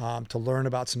to learn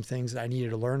about some things that I needed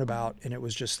to learn about. And it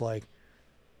was just like,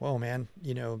 whoa, man,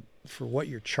 for what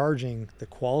you're charging, the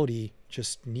quality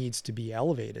just needs to be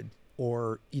elevated,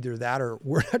 or either that or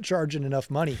we're not charging enough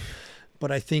money.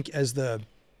 But I think as the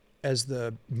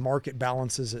market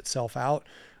balances itself out,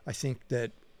 I think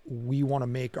that we want to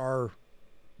make our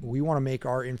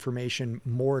information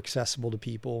more accessible to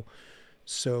people.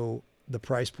 So The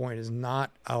price point is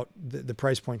not the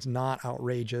price point's not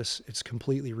outrageous. It's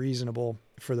completely reasonable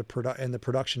for the the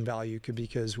production value,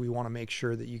 because we want to make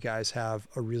sure that you guys have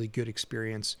a really good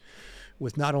experience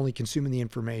with not only consuming the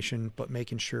information, but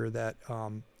making sure that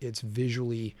it's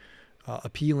visually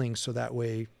appealing, so that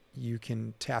way you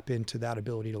can tap into that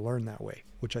ability to learn that way,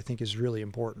 which I think is really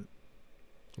important.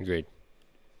 Agreed.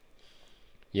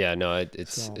 Yeah, no,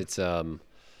 it's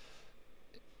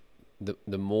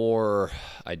the more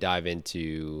I dive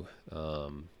into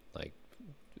like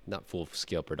not full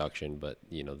scale production, but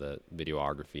the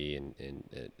videography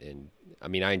and I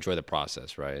mean, I enjoy the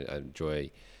process, right? I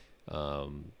enjoy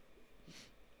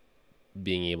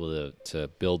being able to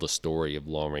build a story of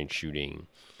long range shooting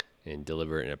and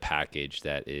deliver it in a package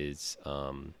that is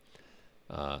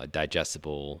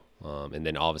digestible, and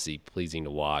then obviously pleasing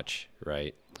to watch,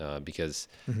 right? Because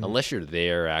unless you're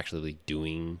there actually like,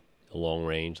 doing a long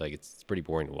range, like it's pretty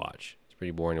boring to watch. It's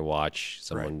pretty boring to watch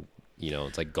someone, right.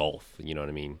 It's like golf, you know what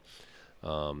I mean?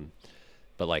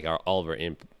 But like all of our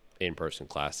in-person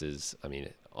classes, I mean,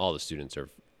 all the students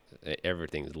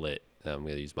everything's lit. I'm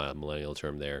going to use my millennial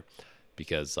term there,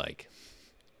 because like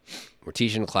we're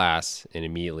teaching a class and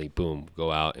immediately boom,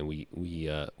 go out and we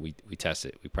test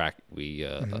it. We practice, we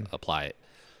apply it.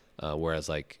 Whereas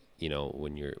like,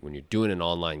 when you're doing an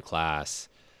online class,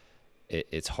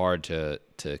 it's hard to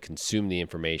consume the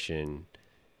information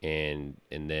and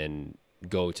then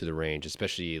go to the range,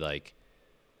 especially like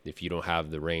if you don't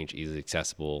have the range easily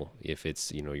accessible, if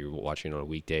it's, you're watching on a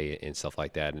weekday and stuff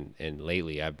like that. And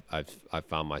lately I've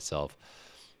found myself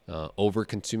over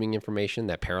consuming information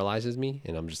that paralyzes me,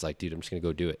 and I'm just like, dude, I'm just gonna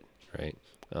go do it, right?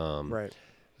 Right.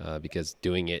 Because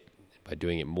by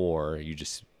doing it more, you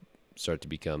just start to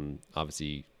become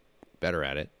obviously better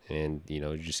at it, and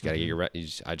you just gotta get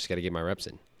I just gotta get my reps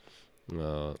in,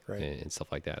 right. and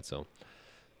stuff like that. So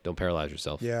don't paralyze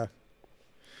yourself. Yeah,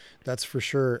 that's for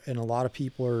sure. And a lot of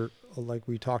people are, like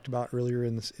we talked about earlier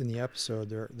in the episode,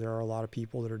 there are a lot of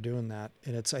people that are doing that.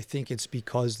 And I think it's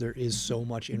because there is so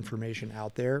much information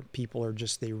out there. People are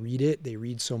just, they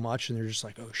read so much, and they're just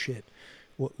like, oh shit,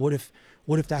 what if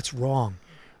that's wrong?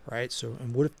 Right. So,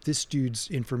 and what if this dude's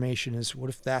information is, what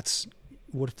if that's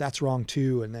wrong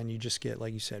too? And then you just get,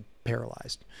 like you said,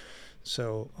 paralyzed.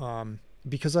 So,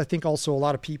 because I think also a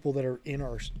lot of people that are in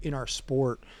our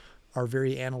sport are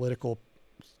very analytical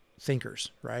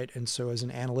thinkers, right? And so as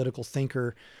an analytical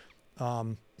thinker,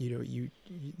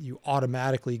 you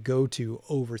automatically go to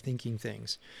overthinking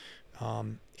things.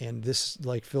 And this,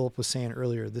 like Philip was saying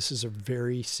earlier, this is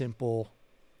very simple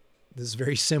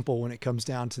when it comes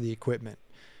down to the equipment.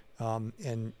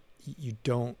 And you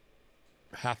don't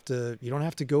have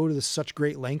to go to such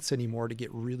great lengths anymore to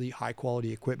get really high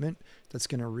quality equipment that's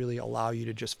going to really allow you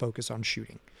to just focus on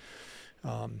shooting.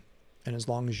 And as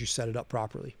long as you set it up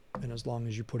properly, and as long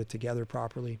as you put it together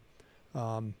properly,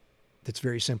 it's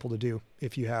very simple to do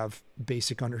if you have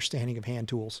basic understanding of hand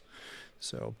tools.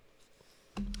 So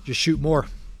just shoot more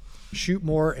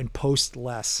and post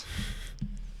less.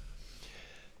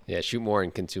 Yeah. Shoot more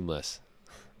and consume less.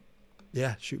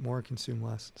 Yeah. Shoot more and consume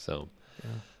less. So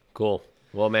cool.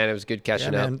 Well, man, it was good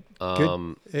catching up.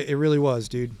 Good. It really was,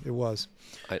 dude. It was.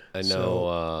 I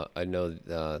know. I know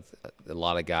a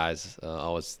lot of guys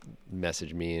always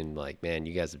message me and like, man,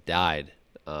 you guys have died.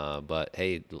 But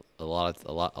hey, a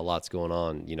lot's going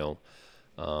on.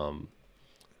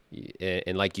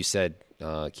 And like you said,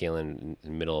 Kalen, in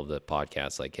the middle of the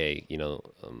podcast, like, hey,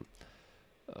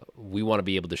 we want to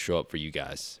be able to show up for you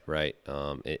guys, right?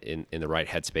 In the right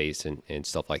headspace and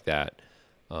stuff like that.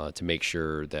 To make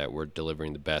sure that we're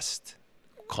delivering the best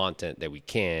content that we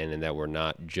can, and that we're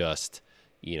not just,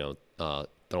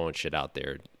 throwing shit out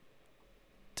there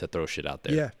to throw shit out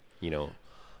there. Yeah.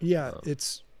 Yeah.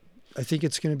 I think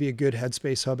it's going to be a good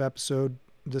Headspace Hub episode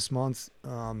this month,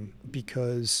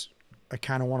 because I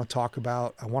kind of want to talk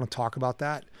about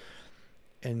that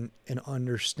and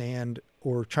understand,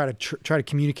 or try to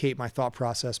communicate my thought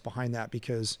process behind that,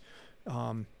 because,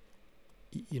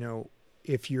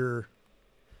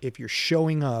 if you're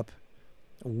showing up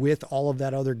with all of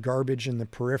that other garbage in the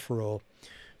peripheral,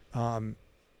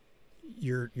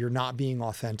 you're not being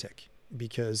authentic,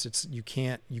 because you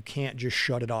can't just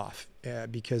shut it off,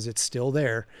 because it's still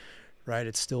there, right?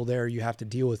 It's still there. You have to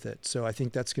deal with it. So I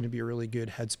think that's going to be a really good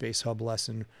Headspace Hub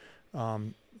lesson,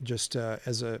 just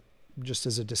as a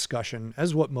discussion,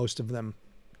 as what most of them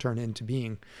turn into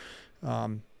being,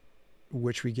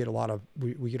 which we get a lot of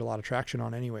traction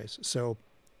on anyways. So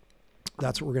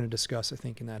that's what we're going to discuss, I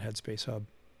think, in that Headspace Hub,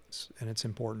 and it's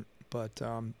important. But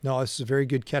no, this is a very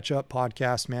good catch-up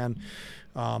podcast, man.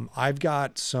 I've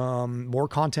got some more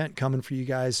content coming for you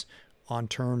guys on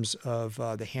terms of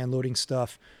the hand loading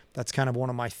stuff. That's kind of one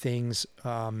of my things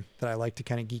that I like to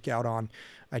kind of geek out on.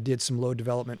 I did some load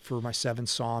development for my 7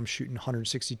 saw. I'm shooting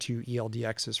 162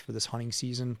 ELDXs for this hunting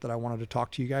season that I wanted to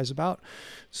talk to you guys about.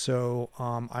 So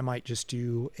I might just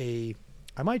do kind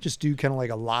of like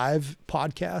a live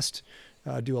podcast,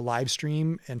 do a live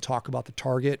stream and talk about the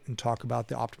target and talk about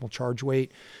the optimal charge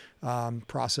weight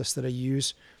process that I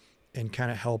use, and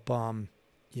kind of help,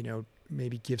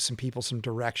 maybe give some people some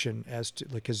direction as to,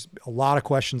 like, because a lot of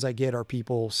questions I get are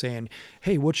people saying,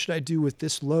 hey, what should I do with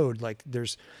this load? Like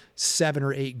there's 7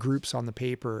 or 8 groups on the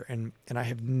paper, and I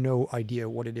have no idea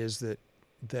what it is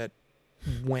that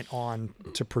went on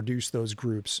to produce those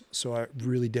groups. So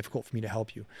really difficult for me to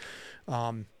help you.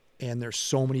 And there's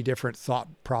so many different thought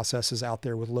processes out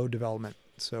there with load development.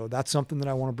 So that's something that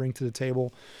I want to bring to the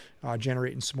table,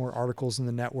 generating some more articles in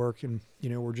the network. And,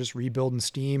 we're just rebuilding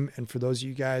steam. And for those of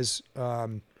you guys,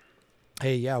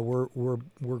 hey, yeah, we're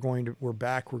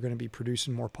back. We're going to be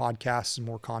producing more podcasts and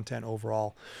more content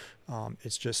overall.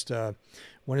 It's just,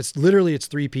 when it's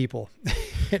 3 people.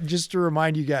 Just to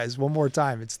remind you guys one more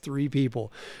time, it's 3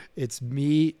 people. It's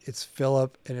me, it's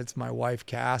Philip, and it's my wife,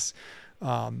 Cass.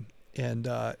 And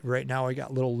right now I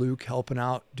got little Luke helping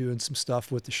out, doing some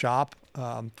stuff with the shop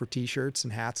for t-shirts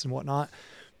and hats and whatnot.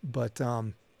 But,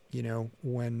 when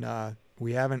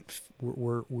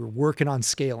we're working on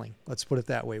scaling. Let's put it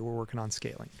that way. We're working on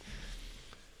scaling.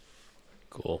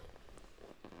 Cool.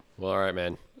 Well, all right,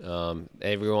 man.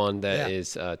 Everyone that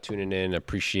is tuning in,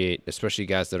 appreciate, especially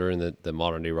guys that are in the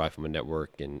Modern Day Rifleman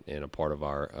Network and a part of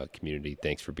our community.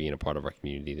 Thanks for being a part of our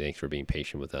community. Thanks for being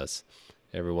patient with us.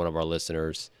 Every one of our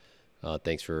listeners,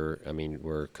 thanks for,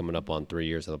 we're coming up on 3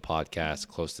 years of the podcast,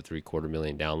 close to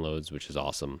 750,000 downloads, which is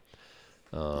awesome.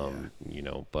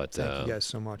 But thank you guys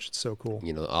so much. It's so cool.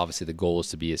 Obviously the goal is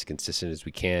to be as consistent as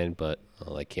we can, but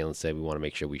like Kalen said, we want to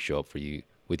make sure we show up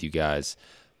with you guys,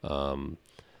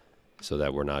 so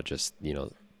that we're not just,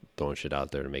 throwing shit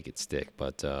out there to make it stick.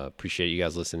 But appreciate you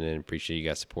guys listening, appreciate you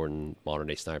guys supporting Modern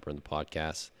Day Sniper and the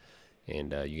podcast.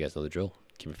 And you guys know the drill.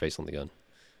 Keep your face on the gun.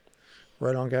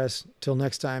 Right on, guys. Till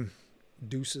next time.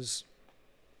 Deuces.